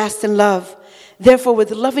everlasting love. Therefore,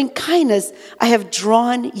 with loving kindness, I have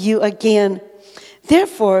drawn you again.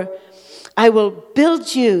 Therefore, I will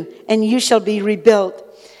build you, and you shall be rebuilt.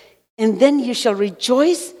 And then you shall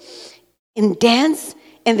rejoice and dance,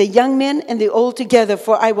 and the young men and the old together,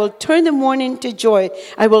 for I will turn the mourning to joy.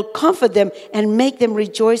 I will comfort them and make them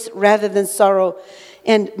rejoice rather than sorrow.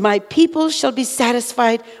 And my people shall be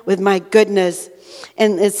satisfied with my goodness.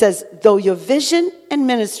 And it says, though your vision and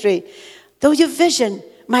ministry, though your vision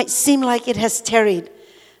might seem like it has tarried,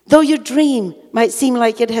 though your dream might seem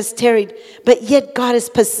like it has tarried, but yet God is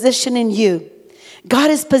positioning you. God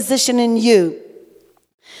is positioning you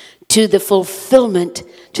to the fulfillment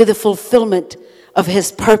of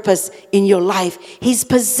his purpose in your life. He's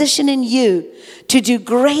positioning you to do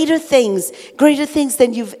greater things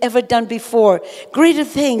than you've ever done before, greater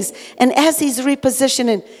things. And as he's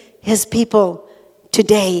repositioning his people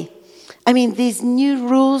today, I mean, these new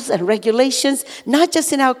rules and regulations, not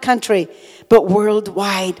just in our country, but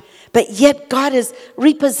worldwide. But yet God is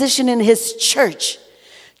repositioning his church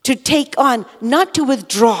to take on, not to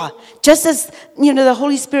withdraw. Just as, the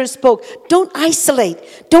Holy Spirit spoke, don't isolate,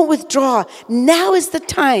 don't withdraw. Now is the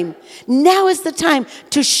time. Now is the time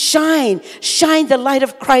to shine the light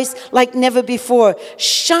of Christ like never before.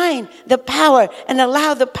 Shine the power and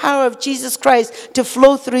allow the power of Jesus Christ to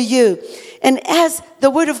flow through you. And as the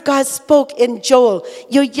word of God spoke in Joel,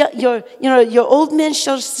 your old men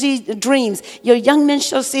shall see dreams, your young men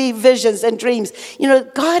shall see visions and dreams.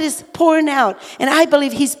 God is pouring out, and I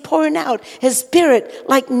believe he's pouring out his spirit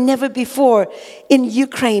like never before. In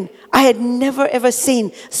Ukraine, I had never ever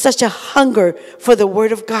seen such a hunger for the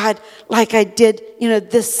word of God like I did,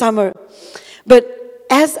 this summer. But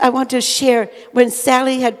as I want to share, when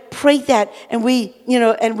Sally had prayed that, and we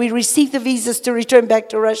received the visas to return back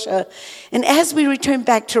to Russia. And as we returned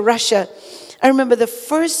back to Russia, I remember the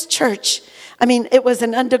first church. It was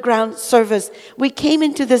an underground service. We came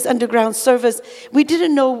into this underground service. We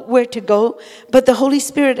didn't know where to go, but the Holy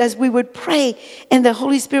Spirit, as we would pray, and the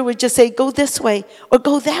Holy Spirit would just say, go this way or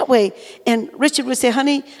go that way. And Richard would say,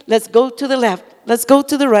 honey, let's go to the left. Let's go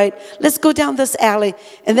to the right. Let's go down this alley.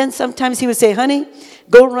 And then sometimes he would say, honey,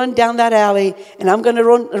 go run down that alley, and I'm going to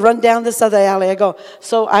run down this other alley. I go,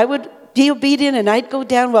 so I would be obedient, and I'd go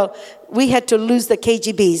down. Well, we had to lose the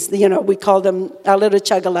KGBs, we called them our little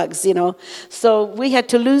chug-a-lugs, So we had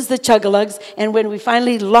to lose the chug-a-lugs, and when we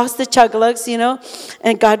finally lost the chug-a-lugs,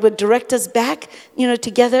 and God would direct us back,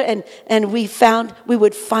 together, and we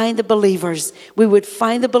would find the believers. We would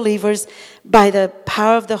find the believers by the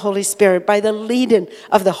power of the Holy Spirit, by the leading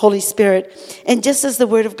of the Holy Spirit. And just as the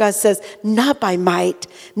Word of God says, not by might,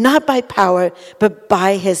 not by power, but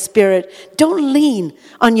by His Spirit. Don't lean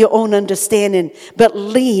on your own understanding, but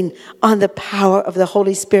lean on the power of the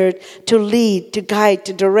Holy Spirit to lead, to guide,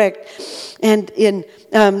 to direct. And and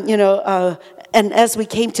as we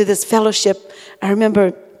came to this fellowship, I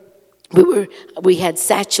remember we had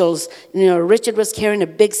satchels. Richard was carrying a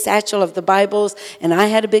big satchel of the Bibles, and I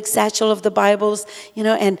had a big satchel of the Bibles.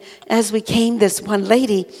 And as we came, this one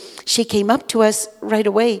lady, she came up to us right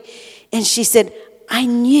away, and she said, I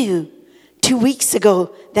knew 2 weeks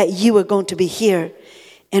ago that you were going to be here.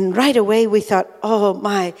 And right away we thought, oh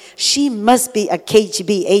my, she must be a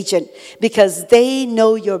KGB agent, because they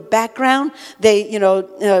know your background. They,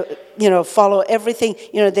 follow everything.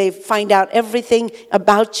 They find out everything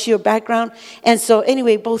about your background. And so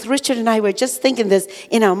anyway, both Richard and I were just thinking this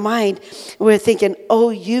in our mind. We're thinking,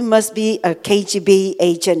 oh, you must be a KGB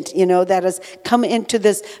agent, that has come into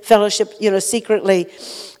this fellowship, secretly.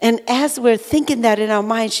 And as we're thinking that in our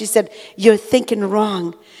mind, she said, you're thinking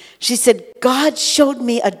wrong. She said, God showed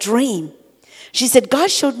me a dream. She said,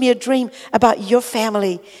 God showed me a dream about your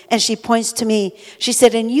family. And she points to me. She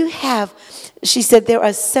said, she said, there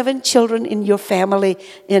are 7 children in your family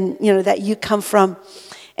that you come from.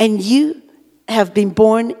 And you have been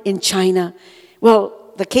born in China. Well,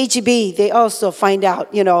 the KGB, they also find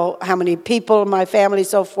out, how many people in my family,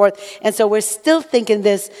 so forth. And so we're still thinking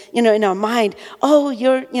this, in our mind, oh,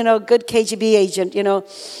 you're, a good KGB agent,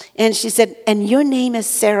 And she said, and your name is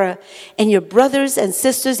Sarah, and your brothers and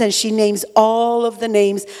sisters, and she names all of the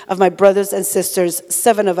names of my brothers and sisters,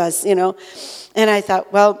 7 of us, And I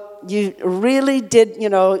thought, well, you really did,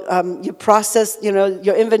 you processed,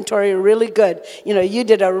 your inventory really good. You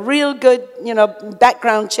did a real good,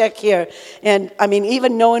 background check here. And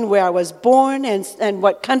even knowing where I was born and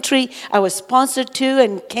what country I was sponsored to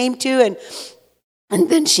and came to. And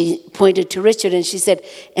then she pointed to Richard and she said,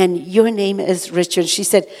 and your name is Richard. She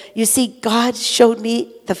said, you see, God showed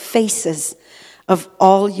me the faces of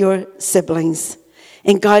all your siblings.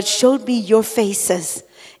 And God showed me your faces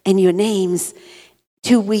and your names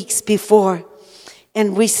 2 weeks before.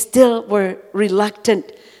 And we still were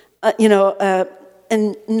reluctant,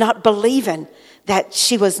 and not believing that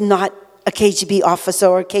she was not a KGB officer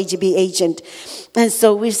or a KGB agent. And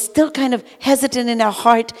so we're still kind of hesitant in our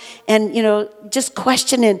heart and, just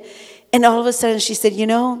questioning. And all of a sudden she said,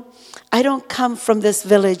 I don't come from this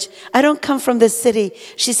village. I don't come from this city.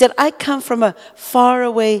 She said, I come from a far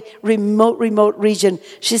away, remote region.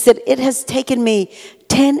 She said, it has taken me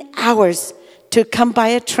 10 hours to come by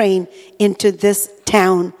a train into this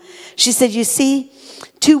town. She said, you see,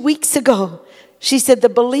 2 weeks ago, she said, the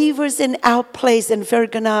believers in our place in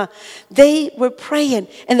Fergana, they were praying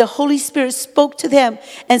and the Holy Spirit spoke to them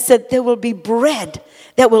and said, there will be bread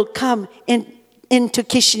that will come into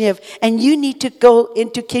Kishinev, and you need to go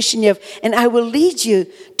into Kishinev, and I will lead you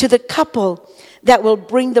to the couple that will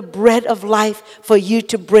bring the bread of life for you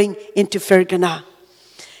to bring into Fergana.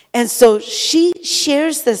 And so she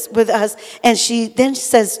shares this with us, and she then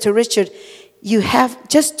says to Richard, you have,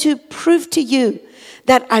 just to prove to you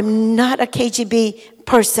that I'm not a KGB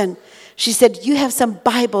person, she said, you have some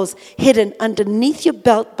Bibles hidden underneath your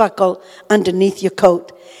belt buckle, underneath your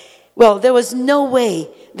coat. Well, there was no way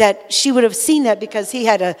that she would have seen that, because he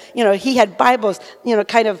had he had Bibles,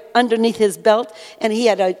 kind of underneath his belt, and he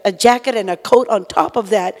had a jacket and a coat on top of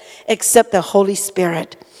that, except the Holy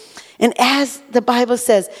Spirit. And as the Bible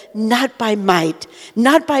says, not by might,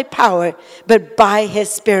 not by power, but by His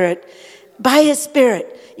Spirit. By His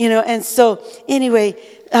Spirit, and so anyway,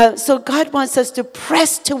 so God wants us to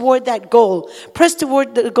press toward that goal. Press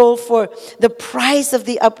toward the goal for the prize of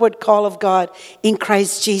the upward call of God in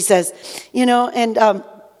Christ Jesus.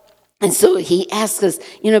 And so He asks us,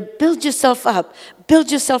 build yourself up.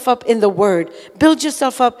 Build yourself up in the Word. Build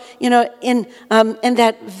yourself up, in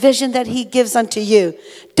that vision that He gives unto you.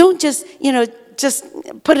 Don't just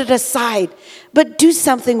put it aside, but do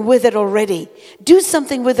something with it already. Do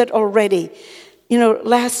something with it already.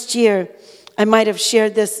 Last year, I might have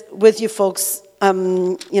shared this with you folks, at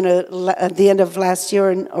the end of last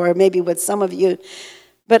year, or maybe with some of you.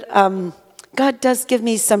 But God does give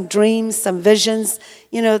me some dreams, some visions,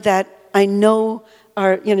 that I know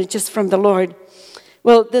are, just from the Lord.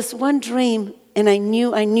 Well, this one dream, and I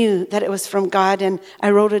knew that it was from God, and I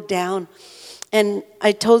wrote it down. And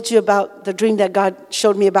I told you about the dream that God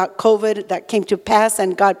showed me about COVID that came to pass,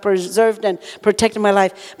 and God preserved and protected my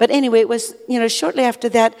life. But anyway, it was, shortly after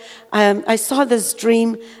that, I saw this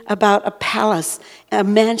dream about a palace, a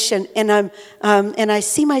mansion, and I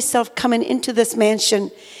see myself coming into this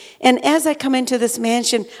mansion. And as I come into this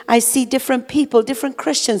mansion, I see different people, different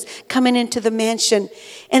Christians coming into the mansion.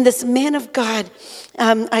 And this man of God,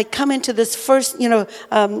 I come into this first, level.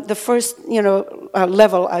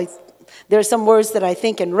 There are some words that I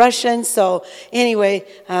think in Russian. So anyway,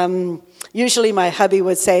 usually my hubby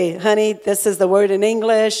would say, honey, this is the word in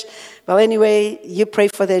English. Well, anyway, you pray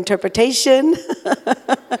for the interpretation.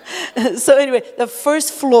 So anyway, the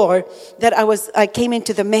first floor that I came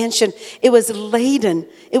into the mansion, it was laden.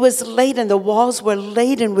 It was laden. The walls were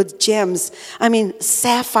laden with gems. I mean,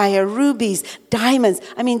 sapphire, rubies, diamonds.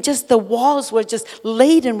 I mean, just the walls were just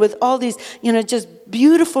laden with all these, just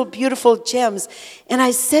beautiful, beautiful gems. And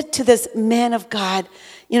I said to this man of God,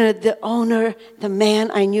 the owner, the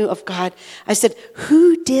man I knew of God, I said,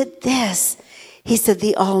 who did this? He said,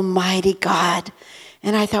 the Almighty God.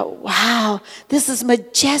 And I thought, wow, this is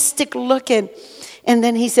majestic looking. And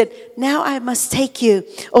then he said, now I must take you.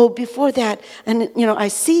 Oh, before that, and I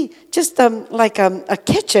see just like a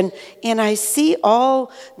kitchen, and I see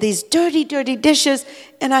all these dirty, dirty dishes.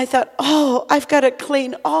 And I thought, oh, I've got to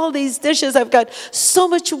clean all these dishes. I've got so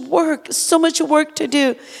much work to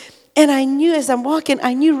do. And I knew as I'm walking,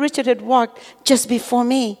 I knew Richard had walked just before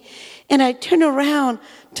me. And I turned around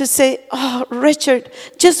to say, oh, Richard,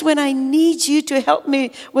 just when I need you to help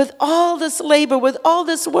me with all this labor, with all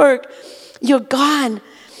this work, you're gone.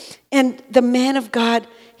 And the man of God,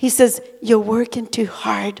 he says, you're working too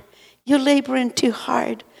hard. You're laboring too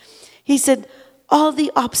hard. He said, all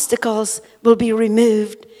the obstacles will be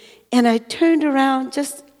removed. And I turned around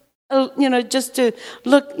just to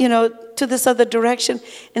look, to this other direction,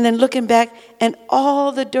 and then looking back, and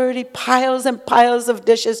all the dirty piles and piles of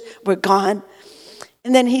dishes were gone.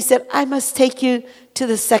 And then he said, I must take you to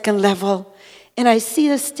the second level. And I see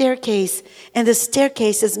the staircase, and the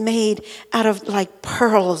staircase is made out of like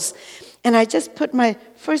pearls. And I just put my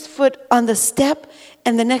first foot on the step,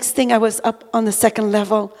 and the next thing I was up on the second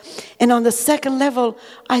level. And on the second level,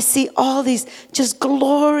 I see all these just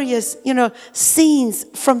glorious, scenes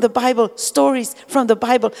from the Bible, stories from the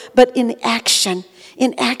Bible, but in action.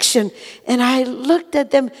 in action. And I looked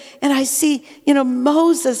at them and I see,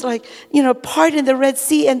 Moses parting the Red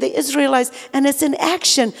Sea and the Israelites, and it's in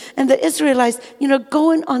action. And the Israelites,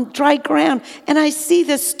 going on dry ground. And I see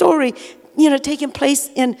this story taking place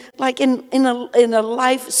in a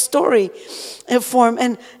life story form.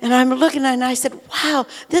 And I'm looking at it and I said, wow,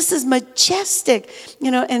 this is majestic.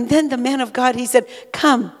 And then the man of God, he said,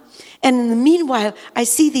 come. And in the meanwhile, I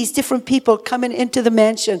see these different people coming into the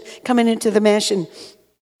mansion.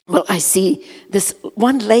 Well, I see this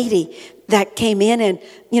one lady that came in, and,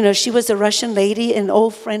 she was a Russian lady, an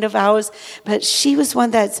old friend of ours, but she was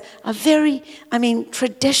one that's a very,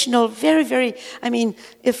 traditional, very, very,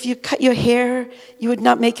 if you cut your hair, you would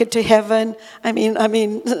not make it to heaven. A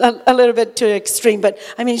little bit too extreme, but,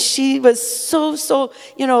 she was so,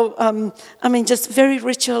 just very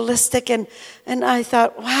ritualistic, and I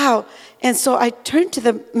thought, wow. And so I turned to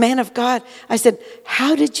the man of God. I said,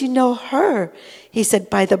 how did you know her? He said,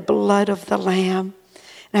 by the blood of the Lamb.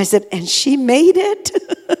 And I said, and she made it?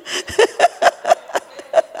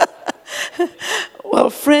 Well,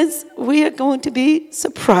 friends, we are going to be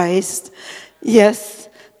surprised. Yes,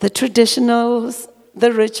 the traditionals,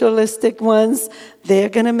 the ritualistic ones, they're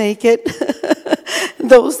going to make it.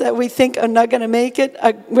 Those that we think are not going to make it,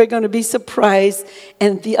 we're going to be surprised.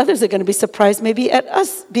 And the others are going to be surprised maybe at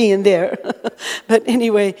us being there. But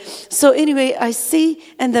anyway, I see,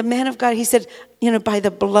 and the man of God, he said, by the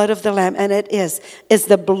blood of the Lamb, and it's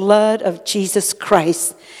the blood of Jesus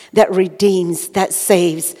Christ that redeems, that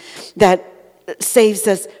saves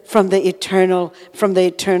us from the eternal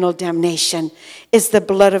damnation. It's the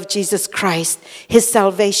blood of Jesus Christ, his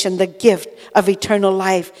salvation, the gift of eternal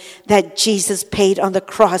life that Jesus paid on the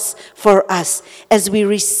cross for us. As we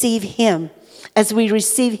receive him,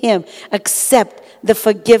 accept the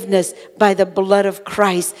forgiveness by the blood of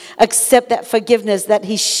Christ. Accept that forgiveness that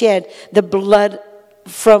he shed, the blood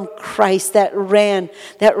from Christ that ran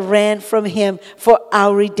from him for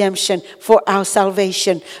our redemption, for our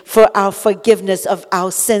salvation, for our forgiveness of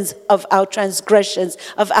our sins, of our transgressions,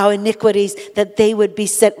 of our iniquities, that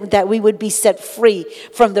we would be set free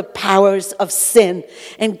from the powers of sin.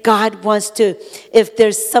 And God wants to, if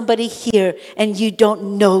there's somebody here and you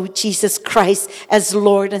don't know Jesus Christ as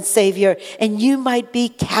Lord and Savior, and you might be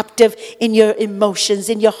captive in your emotions,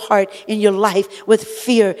 in your heart, in your life with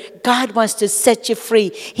fear, God wants to set you free.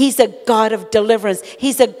 He's a God of deliverance.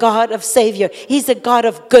 He's a God of Savior. He's a God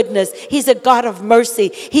of goodness. He's a God of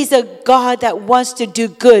mercy. He's a God that wants to do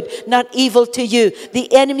good, not evil to you.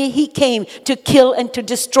 The enemy, he came to kill and to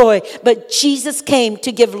destroy, but Jesus came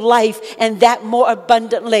to give life, and that more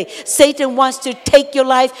abundantly. Satan wants to take your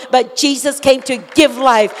life, but Jesus came to give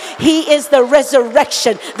life. He is the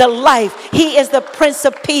resurrection, the life. He is the Prince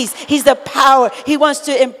of Peace. He's the power. He wants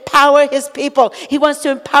to empower his people. He wants to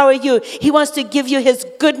empower you. He wants to give you his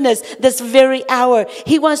goodness this very hour.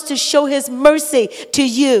 He wants to show his mercy to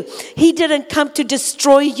you. He didn't come to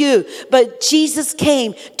destroy you, but Jesus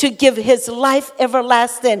came to give his life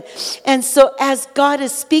everlasting. And so as God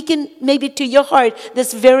is speaking maybe to your heart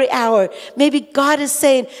this very hour, maybe God is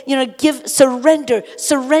saying, surrender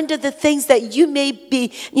the things that you may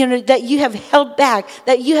be, that you have held back,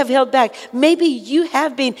 Maybe you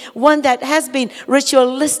have been one that has been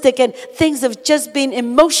ritualistic and things have just been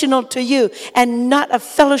emotional to you and not a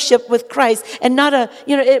fellowship with Christ, and not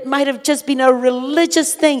it might have just been a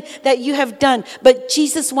religious thing that you have done. But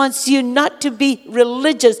Jesus wants you not to be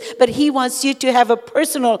religious, but he wants you to have a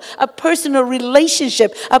personal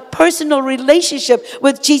relationship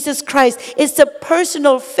with Jesus Christ. It's a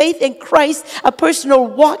personal faith in Christ, a personal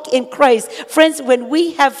walk in Christ. Friends, when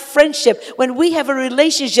we have friendship, when we have a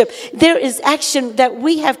relationship, there is action that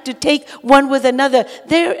we have to take one with another.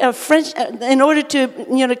 There are friends, in order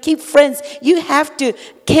to keep friends, you have to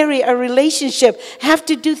carry a relationship, have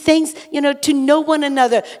to do things, to know one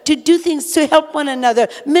another, to do things to help one another,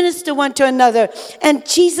 minister one to another. And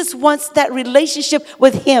Jesus wants that relationship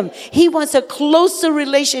with him. He wants a closer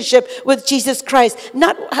relationship with Jesus Christ,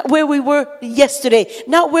 not where we were yesterday,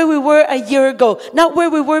 not where we were a year ago, not where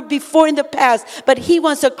we were before in the past, but he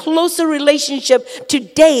wants a closer relationship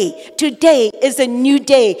today. Today is a new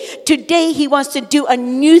day. Today he wants to do a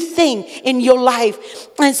new thing in your life.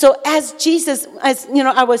 And so as Jesus,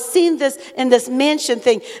 I was seeing this in this mansion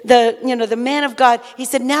thing. The man of God, he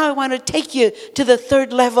said, now I want to take you to the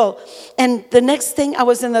third level. And the next thing, I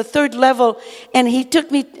was in the third level, and he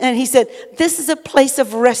took me and he said, this is a place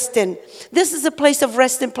of resting. This is a place of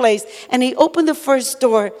resting place. And he opened the first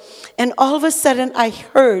door, and all of a sudden I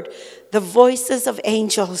heard the voices of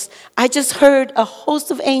angels. I just heard a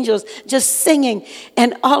host of angels just singing.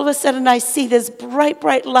 And all of a sudden I see this bright,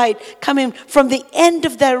 bright light coming from the end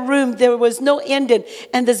of that room. There was no ending.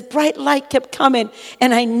 And this bright light kept coming.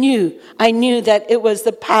 And I knew that it was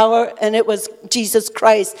the power and it was Jesus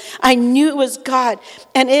Christ. I knew it was God.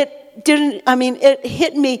 And it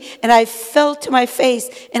hit me and I fell to my face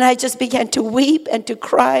and I just began to weep and to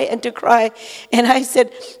cry and to cry. And I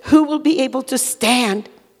said, who will be able to stand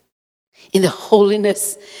in the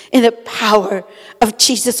holiness, in the power of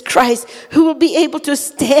Jesus Christ? Who will be able to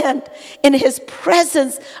stand in his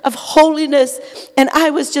presence of holiness? And I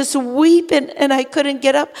was just weeping and I couldn't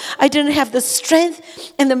get up. I didn't have the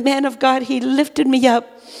strength. And the man of God, he lifted me up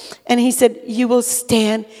and he said, you will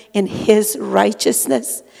stand in his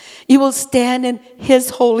righteousness. You will stand in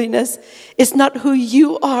his holiness. It's not who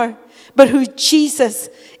you are, but who Jesus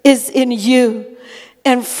is in you.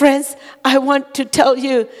 And friends, I want to tell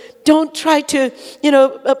you, don't try to,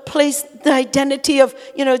 place the identity of,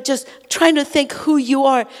 just trying to think who you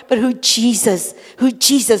are, but who Jesus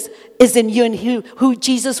is in you and who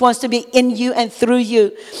Jesus wants to be in you and through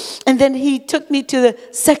you. And then he took me to the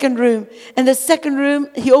second room. And the second room,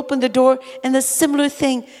 he opened the door and the similar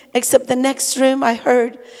thing, except the next room I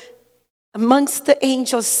heard amongst the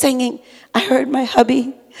angels singing. I heard my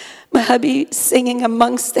hubby singing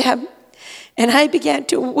amongst them. And I began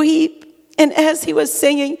to weep. And as he was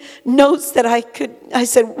singing notes that I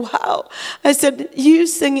said, wow. I said, you're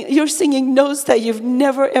singing notes that you've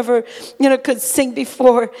never ever, could sing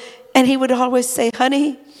before. And he would always say,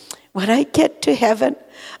 honey, when I get to heaven,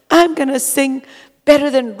 I'm going to sing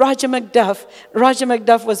better than Roger McDuff. Roger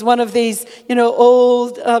McDuff was one of these,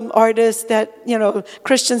 old artists that,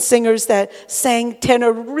 Christian singers that sang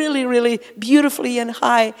tenor really, really beautifully and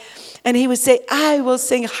high. And he would say, I will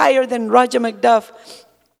sing higher than Roger McDuff.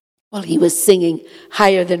 Well, he was singing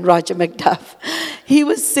higher than Roger McDuff. He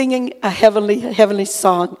was singing a heavenly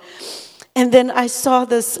song. And then I saw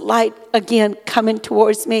this light again coming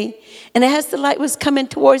towards me. And as the light was coming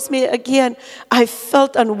towards me again, I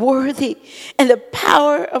felt unworthy. And the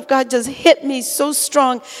power of God just hit me so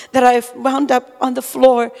strong that I wound up on the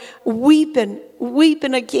floor weeping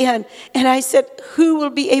again. And I said, who will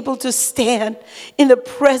be able to stand in the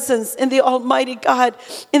presence, in the Almighty God,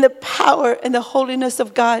 in the power and the holiness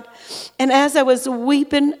of God? And as I was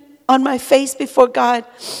weeping on my face before God,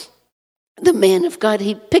 the man of God,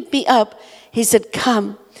 he picked me up. He said,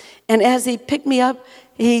 come. And as he picked me up,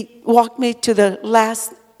 he walked me to the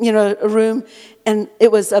last, room. And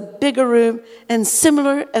it was a bigger room and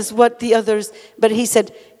similar as what the others. But he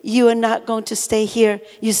said, you are not going to stay here.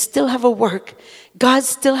 You still have a work. God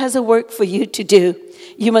still has a work for you to do.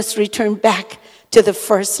 You must return back to the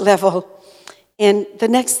first level. And the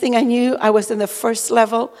next thing I knew, I was in the first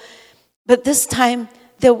level. But this time,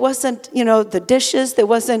 there wasn't, the dishes,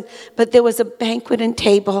 but there was a banqueting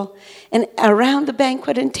table. And around the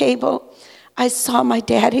banqueting table, I saw my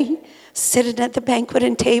daddy sitting at the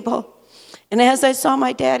banqueting table. And as I saw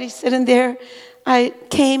my daddy sitting there, I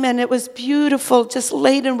came and it was beautiful, just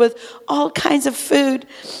laden with all kinds of food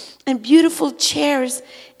and beautiful chairs.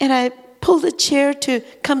 And I pulled a chair to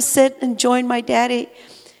come sit and join my daddy.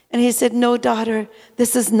 And he said, no, daughter,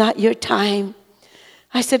 this is not your time.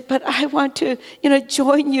 I said, but I want to,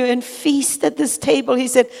 join you and feast at this table. He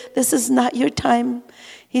said, this is not your time.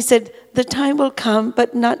 He said, the time will come,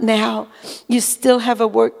 but not now. You still have a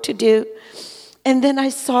work to do. And then I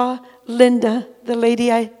saw Linda, the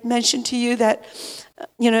lady I mentioned to you that,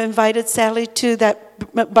 invited Sally to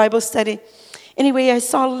that Bible study. Anyway, I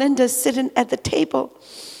saw Linda sitting at the table.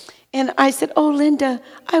 And I said, oh, Linda,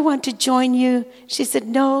 I want to join you. She said,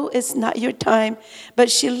 no, it's not your time.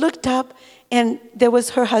 But she looked up. And there was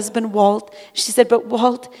her husband, Walt. She said, but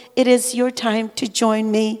Walt, it is your time to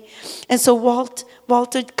join me. And so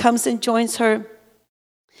Walter comes and joins her.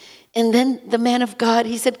 And then the man of God,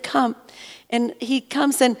 he said, come. And he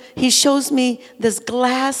comes and he shows me this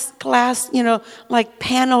glass, like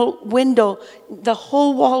panel window. The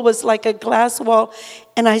whole wall was like a glass wall.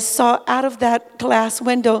 And I saw out of that glass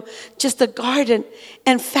window just a garden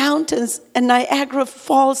and fountains and Niagara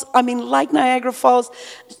Falls. Like Niagara Falls,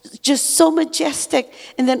 just so majestic.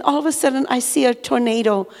 And then all of a sudden I see a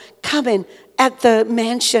tornado coming at the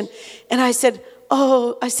mansion. And I said,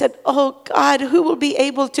 oh God, who will be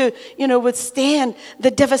able to, withstand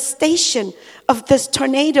the devastation of this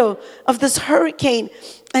tornado, of this hurricane?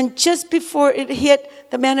 And just before it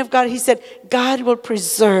hit the man of God, he said, God will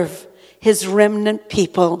preserve his remnant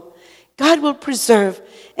people. God will preserve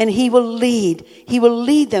and he will lead. He will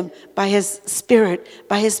lead them by his spirit,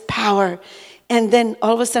 by his power. And then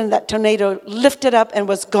all of a sudden that tornado lifted up and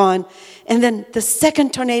was gone. And then the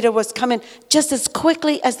second tornado was coming just as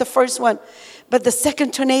quickly as the first one. But the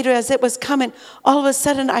second tornado, as it was coming, all of a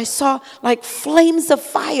sudden I saw like flames of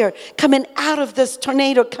fire coming out of this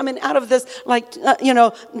tornado, coming out of this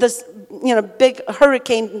big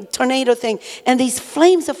hurricane tornado thing. And these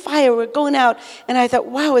flames of fire were going out. And I thought,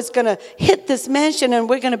 wow, it's going to hit this mansion and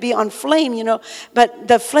we're going to be on flame, But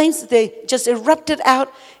the flames, they just erupted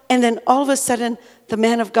out. And then all of a sudden, the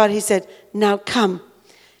man of God, he said, now come.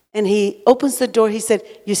 And he opens the door. He said,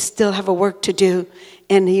 you still have a work to do.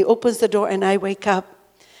 And he opens the door and I wake up.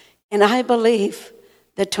 And I believe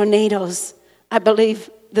the tornadoes, I believe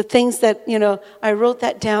the things that, I wrote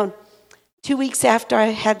that down. 2 weeks after I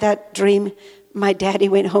had that dream, my daddy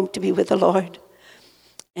went home to be with the Lord.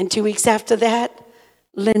 And 2 weeks after that,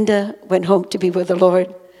 Linda went home to be with the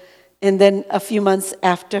Lord. And then a few months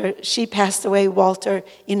after she passed away, Walter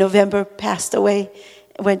in November passed away,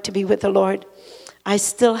 went to be with the Lord. I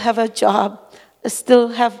still have a job. I still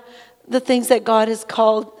have the things that God has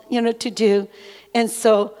called, to do. And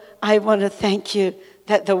so I want to thank you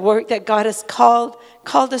that the work that God has called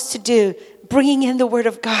us to do, bringing in the word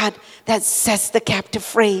of God that sets the captive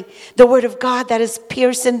free, the word of God that is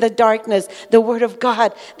piercing the darkness, the word of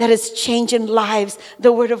God that is changing lives,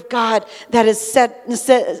 the word of God that is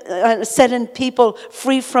setting people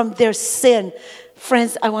free from their sin.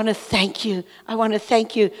 Friends, I want to thank you. I want to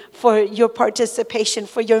thank you for your participation,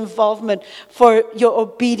 for your involvement, for your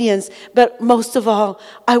obedience. But most of all,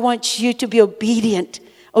 I want you to be obedient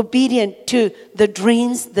to the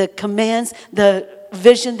dreams, the commands, the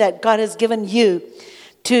vision that God has given you,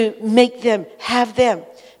 to make them, have them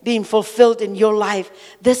being fulfilled in your life.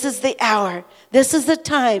 This is the hour. This is the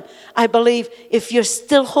time. I believe if you're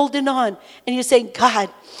still holding on and you're saying, God,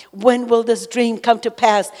 when will this dream come to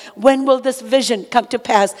pass? When will this vision come to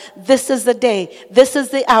pass? This is the day. This is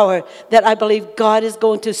the hour that I believe God is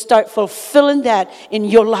going to start fulfilling that in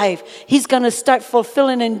your life. He's going to start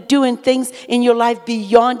fulfilling and doing things in your life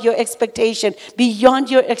beyond your expectation, beyond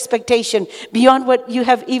what you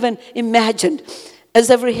have even imagined. As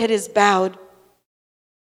every head is bowed.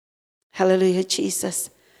 Hallelujah, Jesus.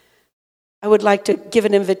 I would like to give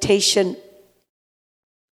an invitation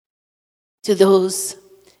to those,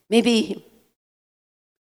 maybe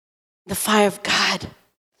the fire of God,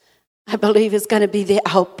 I believe, is going to be the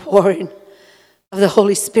outpouring of the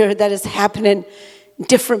Holy Spirit that is happening in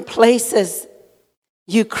different places.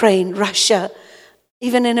 Ukraine, Russia,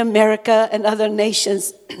 even in America and other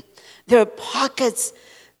nations. There are pockets,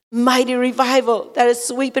 mighty revival that is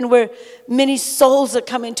sweeping where many souls are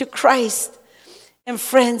coming to Christ. And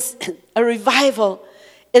friends, a revival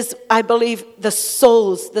is, I believe, the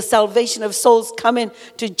salvation of souls coming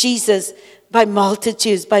to Jesus by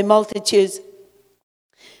multitudes.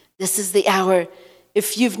 This is the hour.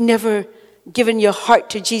 If you've never given your heart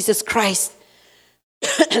to Jesus Christ,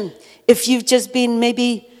 if you've just been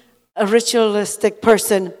maybe a ritualistic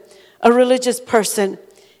person, a religious person,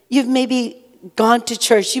 you've maybe gone to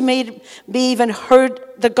church, you may be even heard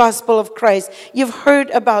the gospel of Christ, you've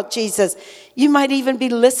heard about Jesus, you might even be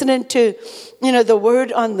listening to, the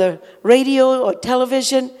word on the radio or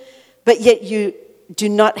television, but yet you do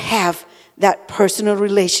not have that personal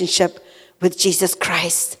relationship with Jesus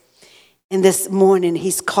Christ. And this morning,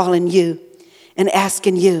 he's calling you and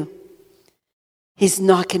asking you. He's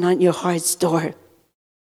knocking on your heart's door.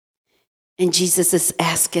 And Jesus is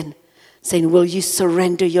asking, saying, will you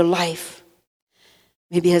surrender your life?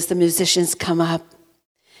 Maybe as the musicians come up,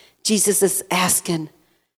 Jesus is asking,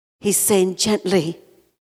 he's saying gently,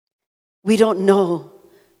 we don't know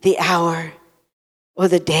the hour or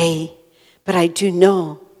the day, but I do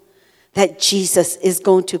know that Jesus is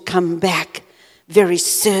going to come back very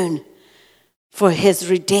soon for his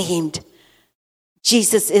redeemed.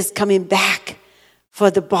 Jesus is coming back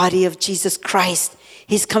for the body of Jesus Christ.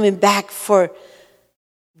 He's coming back for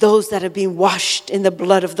those that have been washed in the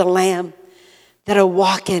blood of the Lamb, that are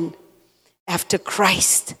walking after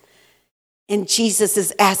Christ. And Jesus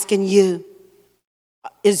is asking you,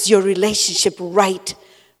 is your relationship right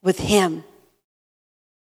with him?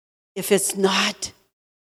 If it's not,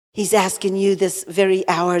 he's asking you this very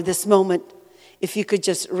hour, this moment, if you could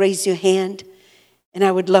just raise your hand, and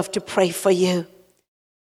I would love to pray for you.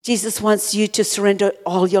 Jesus wants you to surrender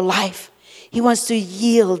all your life. He wants to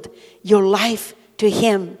yield your life to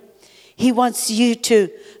him. He wants you to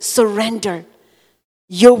surrender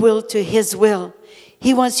your will to his will.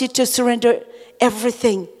 He wants you to surrender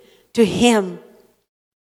everything to him.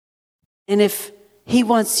 And if he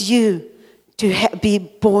wants you to be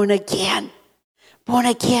born again,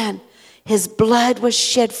 His blood was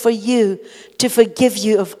shed for you to forgive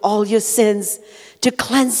you of all your sins, to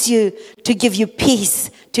cleanse you, to give you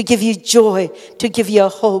peace, to give you joy, to give you a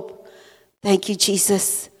hope. Thank you,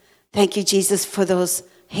 Jesus. Thank you, Jesus, for those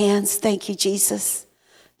hands. Thank you, Jesus.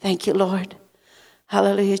 Thank you, Lord.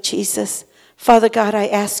 Hallelujah, Jesus. Father God, I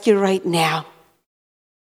ask you right now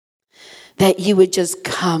that you would just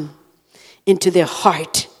come into their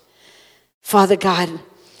heart. Father God,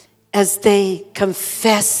 as they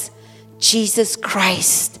confess Jesus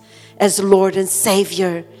Christ as Lord and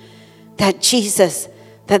Savior, that Jesus,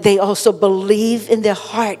 that they also believe in their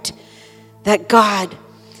heart that God,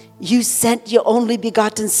 you sent your only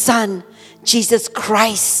begotten Son, Jesus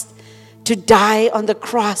Christ, to die on the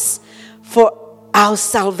cross for our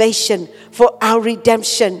salvation, for our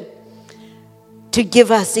redemption, to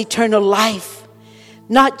give us eternal life,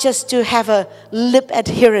 not just to have a lip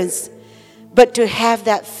adherence, but to have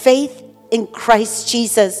that faith in Christ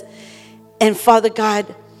Jesus. And Father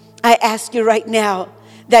God, I ask you right now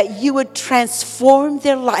that you would transform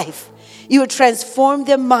their life. You would transform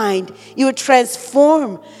their mind. You would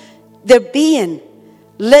transform their being.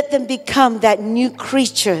 Let them become that new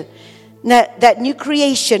creature, that new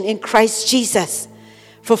creation in Christ Jesus.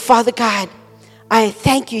 For Father God, I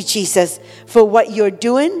thank you, Jesus, for what you're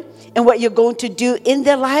doing and what you're going to do in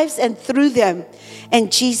their lives and through them.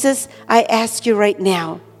 And Jesus, I ask you right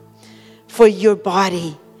now for your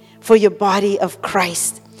body of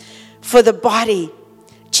Christ, for the body.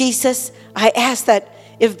 Jesus, I ask that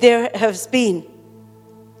if there has been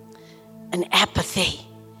an apathy,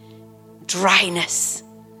 dryness,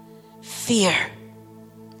 fear,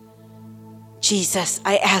 Jesus,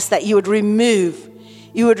 I ask that you would remove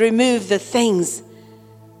the things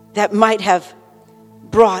that might have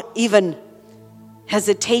brought even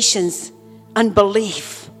hesitations,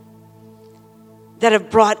 unbelief, that have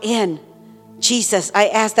brought in. Jesus, I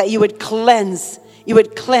ask that you would cleanse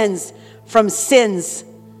from sins,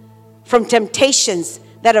 from temptations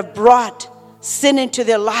that have brought sin into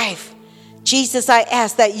their life. Jesus, I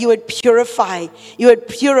ask that you would purify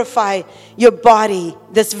your body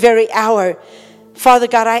this very hour. Father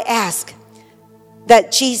God, I ask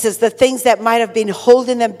that Jesus, the things that might have been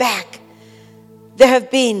holding them back, there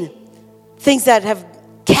have been things that have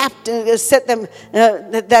set them,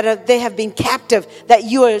 they have been captive, that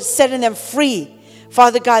you are setting them free.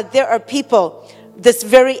 Father God, there are people this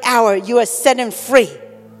very hour you are setting free.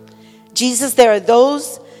 Jesus, there are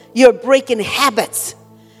those you're breaking habits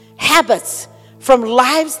from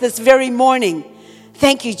lives this very morning.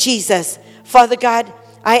 Thank you, Jesus. Father God,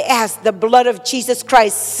 I ask the blood of Jesus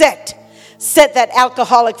Christ set that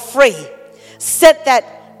alcoholic free, set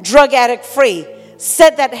that drug addict free,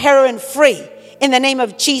 set that heroin free. In the name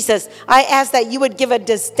of Jesus, I ask that you would give a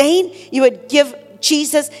disdain, you would give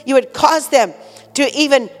Jesus, you would cause them to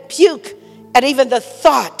even puke at even the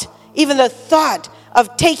thought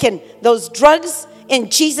of taking those drugs. In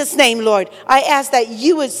Jesus' name, Lord, I ask that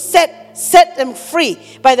you would set them free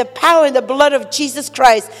by the power and the blood of Jesus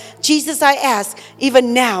Christ. Jesus, I ask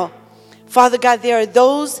even now, Father God, there are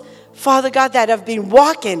those, Father God, that have been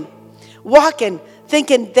walking,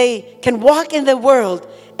 thinking they can walk in the world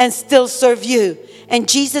and still serve you. And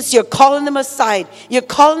Jesus, you're calling them aside. You're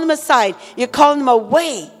calling them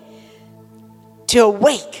away, to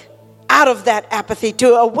awake out of that apathy,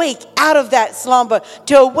 to awake out of that slumber,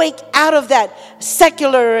 to awake out of that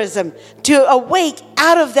secularism, to awake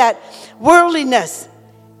out of that worldliness,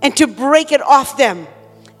 and to break it off them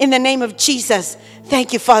in the name of Jesus.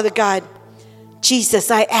 Thank you, Father God.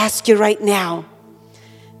 Jesus, I ask you right now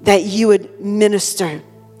that you would minister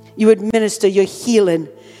your healing.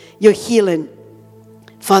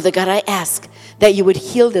 Father God, I ask that you would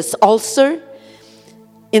heal this ulcer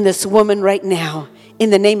in this woman right now. In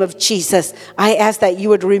the name of Jesus, I ask that you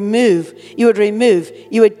would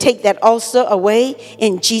take that ulcer away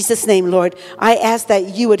in Jesus' name, Lord. I ask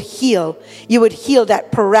that you would heal that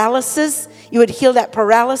paralysis. You would heal that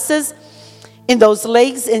paralysis in those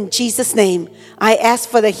legs in Jesus' name. I ask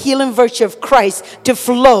for the healing virtue of Christ to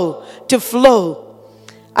flow.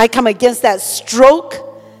 I come against that stroke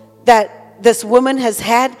that this woman has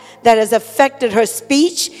had that has affected her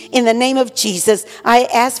speech. In the name of Jesus, I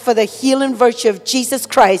ask for the healing virtue of Jesus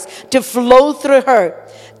Christ to flow through her,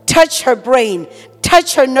 touch her brain,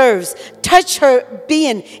 touch her nerves, touch her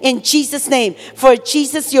being in Jesus' name. For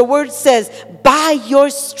Jesus, your word says, by your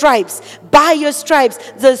stripes,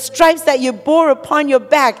 the stripes that you bore upon your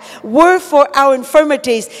back were for our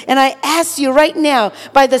infirmities. And I ask you right now,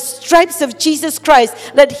 by the stripes of Jesus Christ,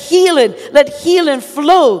 let healing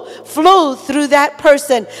flow through that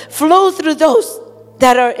person, flow through those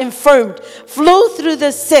that are infirmed. Flow through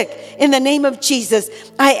the sick in the name of Jesus.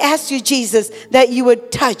 I ask you, Jesus, that you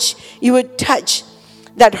would touch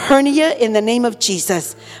that hernia in the name of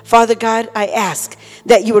Jesus. Father God, I ask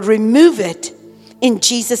that you would remove it in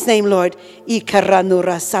Jesus' name, Lord. Thank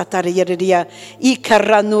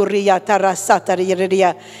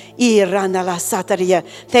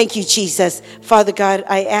you, Jesus. Father God,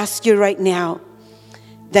 I ask you right now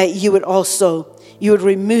that you would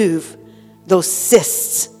remove those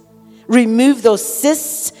cysts. Remove those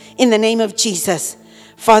cysts in the name of Jesus.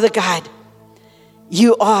 Father God,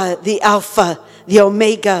 you are the Alpha, the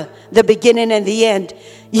Omega, the beginning and the end.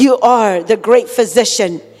 You are the great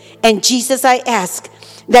physician. And Jesus, I ask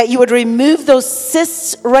that you would remove those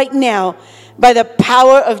cysts right now by the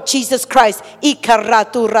power of Jesus Christ. Let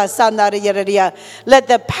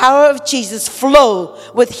the power of Jesus flow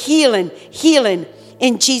with healing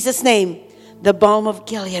in Jesus' name. The balm of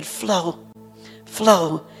Gilead flow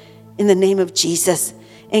in the name of Jesus.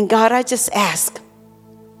 And God, I just ask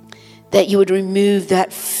that you would remove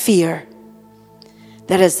that fear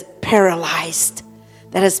that has paralyzed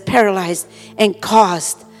and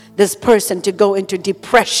caused this person to go into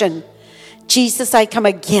depression. Jesus, I come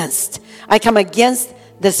against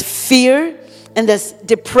this fear and this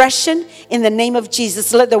depression in the name of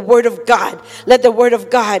Jesus. Let the word of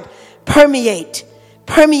God permeate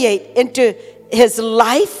into his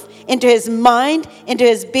life, into his mind, into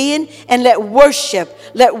his being, and let worship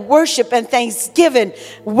and thanksgiving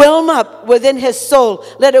whelm up within his soul.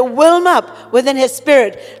 Let it whelm up within his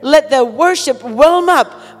spirit. Let the worship whelm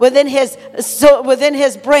up within his soul, within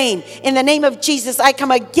his brain. In the name of Jesus, I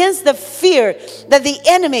come against the fear that the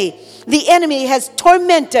enemy has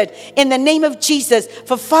tormented in the name of Jesus.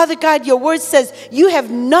 For Father God, your word says you have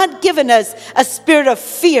not given us a spirit of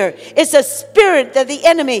fear. It's a spirit that the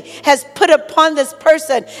enemy has put upon this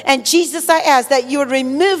person. And Jesus, I ask that you would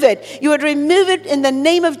remove it. You would remove it in the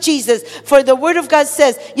name of Jesus. For the word of God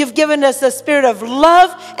says you've given us a spirit of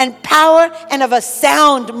love and power and of a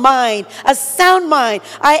sound mind. A sound mind.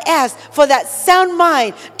 I ask for that sound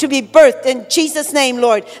mind to be birthed in Jesus' name,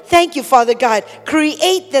 Lord. Thank you, Father God.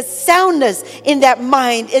 Create the soundness in that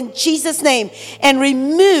mind in Jesus' name, and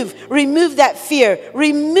remove that fear.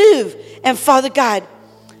 And Father God,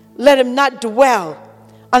 let him not dwell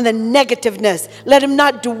on the negativeness. Let him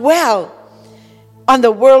not dwell on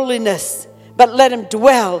the worldliness, but let him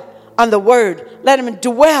dwell on the word. Let him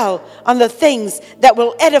dwell on the things that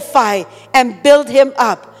will edify and build him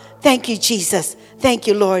up. Thank you, Jesus. Thank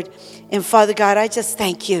you, Lord. And Father God, I just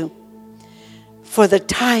thank you for the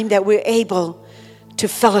time that we're able to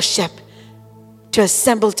fellowship, to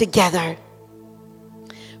assemble together.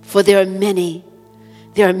 For there are many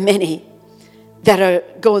that are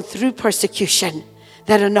going through persecution,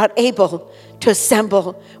 that are not able to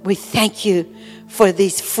assemble. We thank you for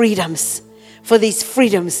these freedoms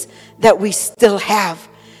that we still have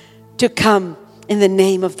to come in the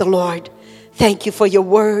name of the Lord. Thank you for your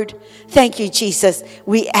word. Thank you, Jesus.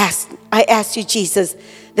 I ask you, Jesus,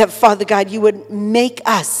 that Father God, you would make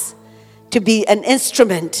us to be an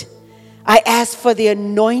instrument. I ask for the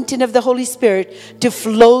anointing of the Holy Spirit to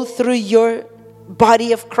flow through your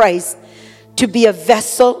body of Christ, to be a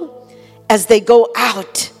vessel as they go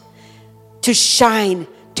out, to shine,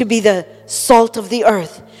 to be the salt of the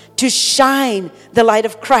earth, to shine the light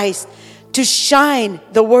of Christ, to shine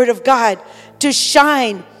the word of God, to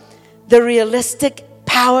shine the realistic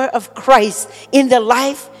power of Christ in their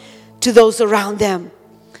life to those around them.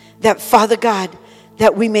 That, Father God,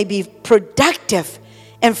 that we may be productive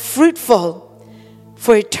and fruitful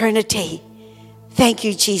for eternity. Thank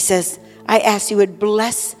you, Jesus. I ask you would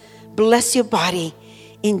bless your body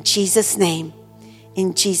in Jesus' name.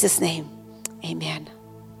 In Jesus' name. Amen.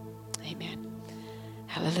 Amen.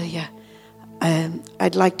 Hallelujah.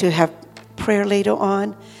 I'd like to have prayer later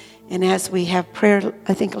on. And as we have prayer,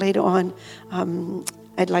 I think later on,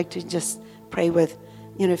 I'd like to just pray with,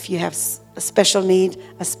 if you have a special need,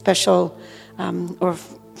 a special, or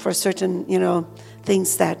for certain,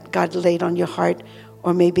 things that God laid on your heart,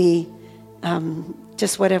 or maybe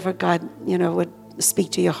just whatever God, would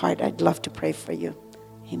speak to your heart. I'd love to pray for you.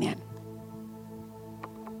 Amen.